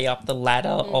working your way up the ladder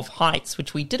of heights,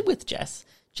 which we did with Jess.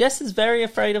 Jess is very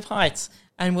afraid of heights.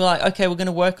 And we're like, okay, we're going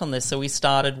to work on this. So we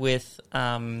started with...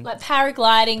 Like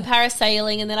paragliding,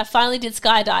 parasailing, and then I finally did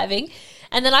skydiving.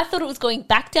 And then I thought it was going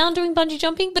back down doing bungee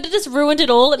jumping, but it just ruined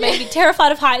it all. It made me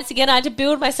terrified of heights again. I had to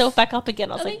build myself back up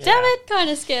again. I was like, damn it.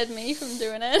 Kind of scared me from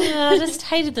doing it. I just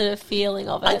hated the feeling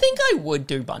of it. I think I would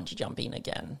do bungee jumping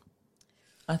again.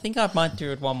 I think I might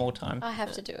do it one more time. I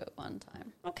have to do it one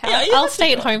time. okay, Yeah, you I'll have to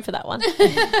stay do at home for that one.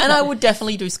 And I would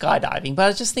definitely do skydiving. But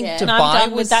I just think Yeah. And Dubai I'm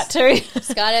done was... with that too.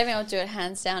 Skydiving, I'll do it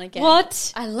hands down again.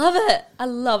 What? I love it. I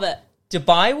love it.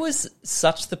 Dubai was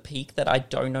such the peak that I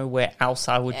don't know where else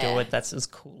I would Yeah. do it that's as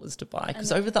cool as Dubai.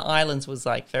 Because over the islands was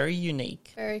like very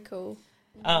unique. Very cool.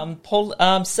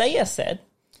 Saya said,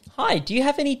 "Hi, do you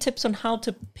have any tips on how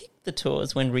to pick the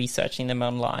tours when researching them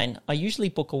online? I usually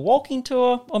book a walking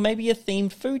tour or maybe a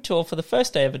themed food tour for the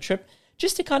first day of a trip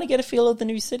just to kind of get a feel of the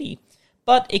new city.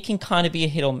 But it can kind of be a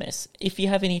hit or miss. If you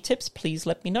have any tips, please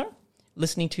let me know.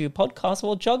 Listening to your podcast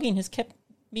while jogging has kept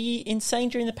me insane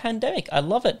during the pandemic. I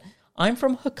love it. I'm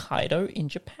from Hokkaido in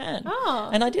Japan.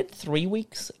 And I did 3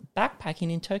 weeks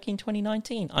backpacking in Turkey in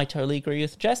 2019. I totally agree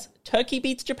with Jess. Turkey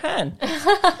beats Japan.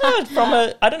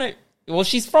 I don't know. Well,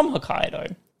 she's from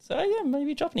Hokkaido. So, yeah,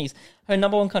 maybe Japanese. Her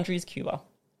number one country is Cuba.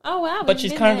 Oh, wow. But we've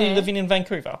she's been currently there. living in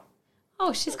Vancouver.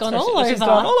 Oh, she's gone So all over. She's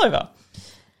gone all over.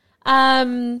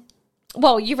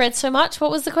 Well, you read so much.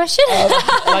 What was the question?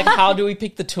 Like, how do we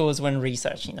pick the tours when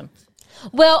researching them?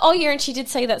 Well, oh yeah, and she did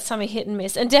say that some are hit and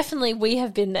miss. And definitely we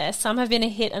have been there. Some have been a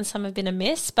hit and some have been a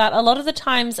miss. But a lot of the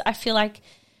times I feel like,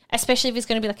 especially if it's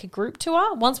going to be like a group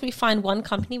tour, once we find one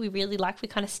company we really like, we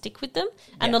kind of stick with them.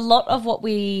 And a lot of what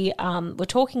we were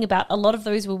talking about, a lot of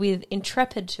those were with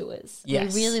Intrepid tours.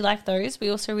 Yes. We really like those. We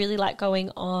also really like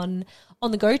going on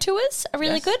the go tours are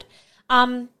really Yes. good.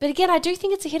 But again, I do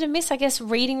think it's a hit and miss. I guess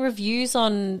reading reviews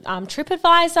on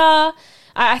TripAdvisor,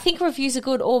 I think reviews are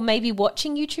good, or maybe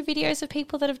watching YouTube videos of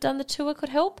people that have done the tour could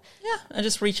help. Yeah, and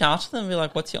just reach out to them and be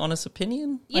like, what's your honest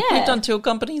opinion? Like, Yeah. we've done tour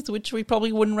companies which we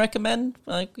probably wouldn't recommend.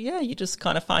 Like, yeah, you just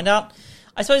kind of find out.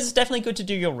 I suppose it's definitely good to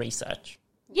do your research.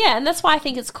 Yeah, and that's why I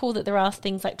think it's cool that there are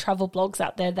things like travel blogs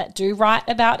out there that do write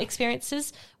about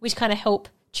experiences, which kind of help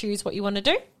choose what you want to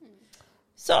do.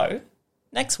 So,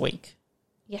 next week,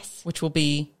 Yes. which will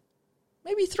be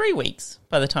maybe 3 weeks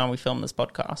by the time we film this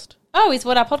podcast. Oh, is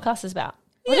what our podcast is about.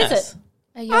 What is Yes. it?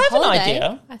 Are you I on have an holiday,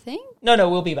 idea. I think. No,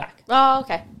 we'll be back. Oh,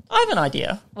 okay. I have an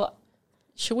idea. What?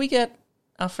 Should we get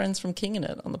our friends from Kinging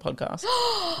It on the podcast?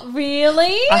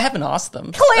 Really? I haven't asked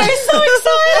them. Claire's so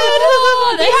excited.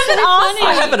 You haven't asked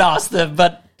I haven't asked them,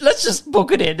 but let's just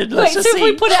book it in and let's Wait, just so see.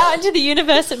 if we put it out into the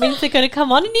universe, it means they're going to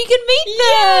come on and you can meet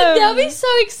them. That'll be so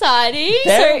exciting.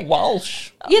 They're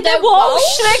Walsh. Yeah, they're They're Walsh.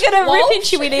 Walsh? They're going to rip Walsh?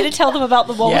 into you. We need to tell them about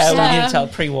the Walsh. Yeah, stuff. we need to tell,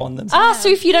 pre-warn them. So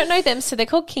if you don't know them, so they're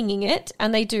called Kinging It,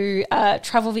 and they do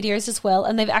travel videos as well,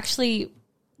 and they've actually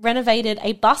renovated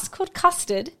a bus called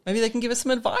Custard, Maybe they can give us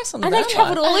some advice on the and they've van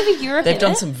travelled life. all over Europe. They've in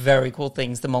done it. some very cool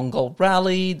things. The Mongol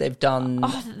Rally, they've done...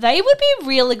 Oh, they would be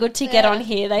really good to get on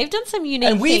here. They've done some unique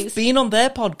and we've things. been on their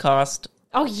podcast.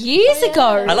 Years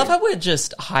ago. I love how we're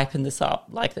just hyping this up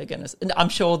like they're going to... I'm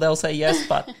sure they'll say yes,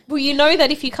 but... Well, you know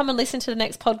that if you come and listen to the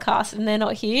next podcast and they're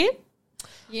not here,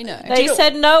 You know. they you know-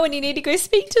 said no and you need to go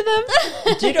speak to them.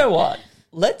 Do you know what?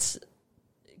 Let's...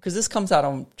 Because this comes out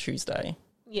on Tuesday.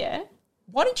 Yeah.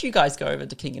 Why don't you guys go over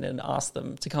to Kingin and ask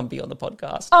them to come be on the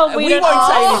podcast? Oh, And we we don't won't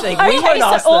say ask. anything. We Okay, won't so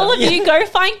ask all them. of you go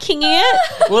find Kinging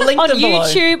It We'll link on them below.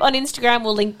 YouTube, on Instagram.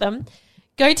 We'll link them.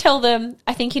 Go tell them,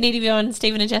 I think you need to be on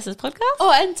Stephen and Jess's podcast.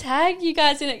 Oh, and tag you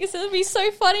guys in it because it'll be so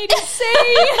funny to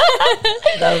see.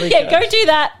 That'll be Yeah, good. go do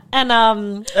that, and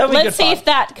That'll be good let's see fun. if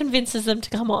that convinces them to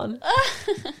come on.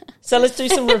 So let's do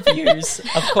some reviews. Of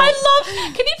course. I love.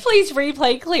 Can you please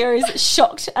replay Cleo's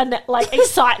shocked and like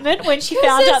excitement when she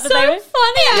found They're out that so they were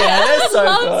funny. Yeah, they're so I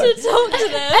love good. to talk to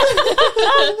them.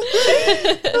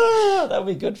 Oh, that'll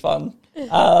be good fun.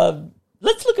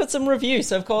 Let's look at some reviews.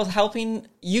 So, of course, helping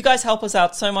you guys help us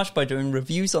out so much by doing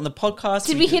reviews on the podcast.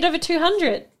 Did we hit over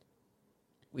 200?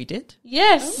 We did.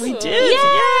 Yes, We did.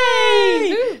 Yay!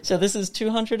 Yay! So this is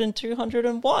 200 and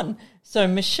 201. So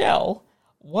Michelle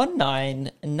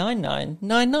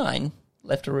 199999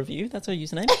 left a review. That's her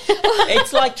username.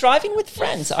 It's like driving with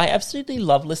friends. I absolutely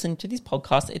love listening to these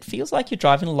podcasts. It feels like you're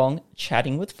driving along,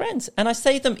 chatting with friends. And I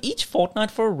save them each fortnight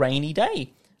for a rainy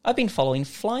day. I've been following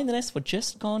Fly in the Nest for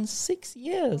just gone 6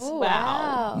 years.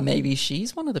 Wow. Maybe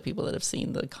she's one of the people that have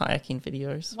seen the kayaking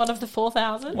videos. One of the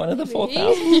 4,000. One of the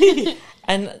 4,000.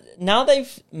 And now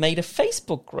they've made a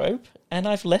Facebook group, and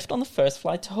I've left on the first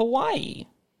flight to Hawaii.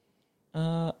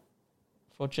 For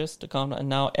just a comment, and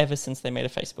now ever since they made a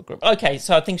Facebook group. Okay,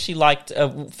 so I think she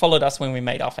followed us when we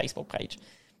made our Facebook page.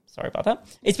 Sorry about that.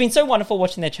 It's been so wonderful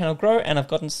watching their channel grow, and I've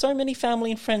gotten so many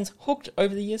family and friends hooked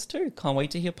over the years too. Can't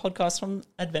wait to hear podcasts from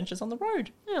Adventures on the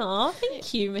Road. Oh,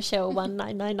 thank you, Michelle.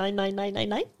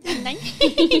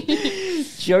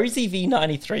 1999999. Josie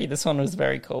V93, this one was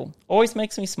very cool. Always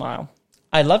makes me smile.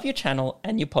 I love your channel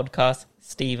and your podcast,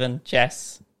 Stephen,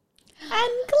 Jess. And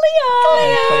Cleo.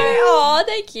 Oh,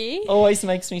 thank you. Always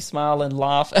makes me smile and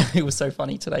laugh. It was so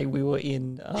funny today. We were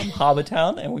in Harbour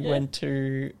Town and we went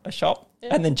to a shop,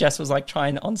 and then Jess was like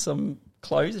trying on some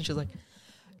clothes, and she was like,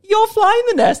 "You're Flying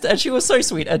the Nest," and she was so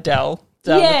sweet. Adele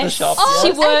down at the Yes. shop. Oh,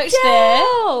 yes. she worked there.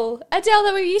 Adele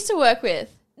that we used to work with.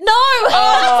 No. Oh,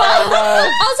 I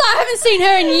was like, I haven't seen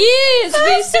her in years. We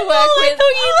used to work I with.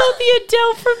 thought you thought the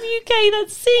Adele from UK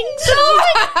that sings.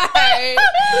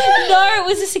 No, it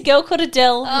was just a girl called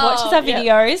Adele who watches our yeah.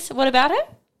 videos. What about her?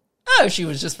 Oh, she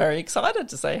was just very excited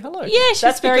to say hello. Yeah, she's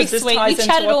That's very because this sweet. ties We into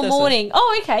chatted what all this is. morning.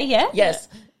 Oh, okay, yeah. Yes.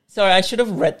 Sorry, I should have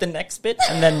read the next bit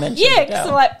and then mentioned Yeah, it because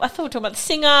down. I thought we were talking about the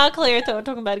singer. Claire thought we were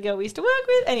talking about a girl we used to work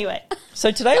with. Anyway. So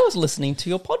today I was listening to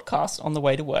your podcast on the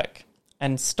way to work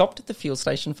and stopped at the fuel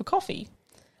station for coffee.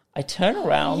 I turn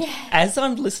around as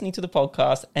I'm listening to the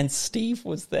podcast and Steve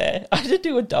was there. I had to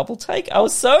do a double take. I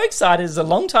was so excited as a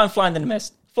long time flying the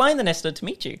nester to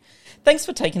meet you. Thanks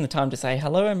for taking the time to say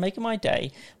hello and making my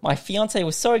day. My fiance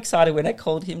was so excited when I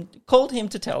called him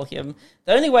to tell him.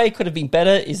 The only way it could have been better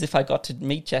is if I got to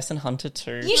meet Jess and Hunter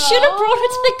too. You should have brought her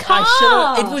to the car. I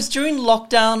should have. It was during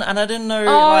lockdown and I didn't know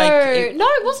no,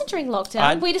 it wasn't during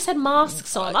lockdown. We just had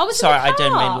masks on. I was sorry, in the I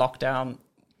didn't car. mean lockdown.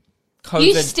 COVID.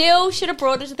 You still should have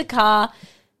brought her to the car.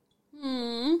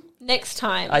 Next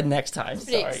time. Next time.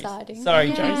 Pretty Sorry. exciting.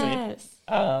 Sorry, Josie. Yes.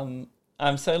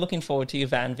 I'm so looking forward to your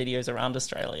van videos around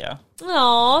Australia.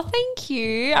 Oh, thank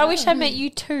you. I wish I met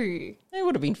you too. It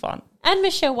would have been fun. And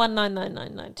Michelle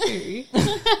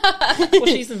 199992. Well,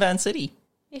 she's in Van City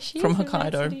Is she from in Van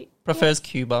Hokkaido. City? Prefers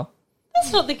Cuba.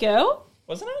 That's not the girl.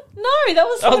 Wasn't it? No, that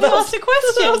was Oh, someone that who was- asked a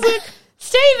question. that was it.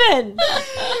 Stephen.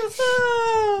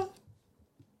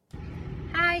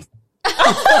 Hi.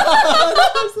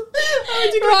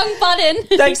 Wrong button.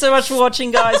 Thanks so much for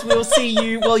watching, guys. We'll see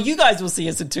you. Well, you guys will see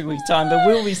us in 2 weeks' time, but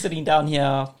we'll be sitting down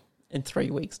here in 3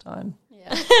 weeks' time. Yeah.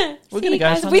 We're See going to you go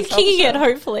guys find with a South King again,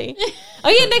 Australia. hopefully. Oh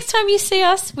yeah, next time you see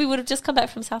us, we would have just come back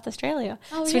from South Australia,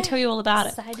 Oh, so yeah. we'll tell you all about it.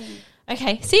 Exciting.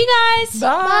 Okay, see you guys.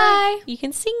 Bye. You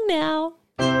can sing now.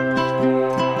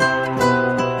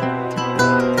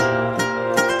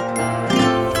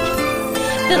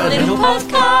 The Little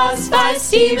Podcast by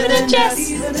Stephen and Jess.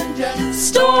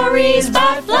 Stories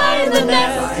by Fly in the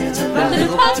Nest. The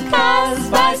Little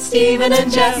Podcast by Stephen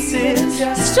and Jess.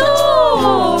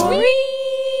 Stories.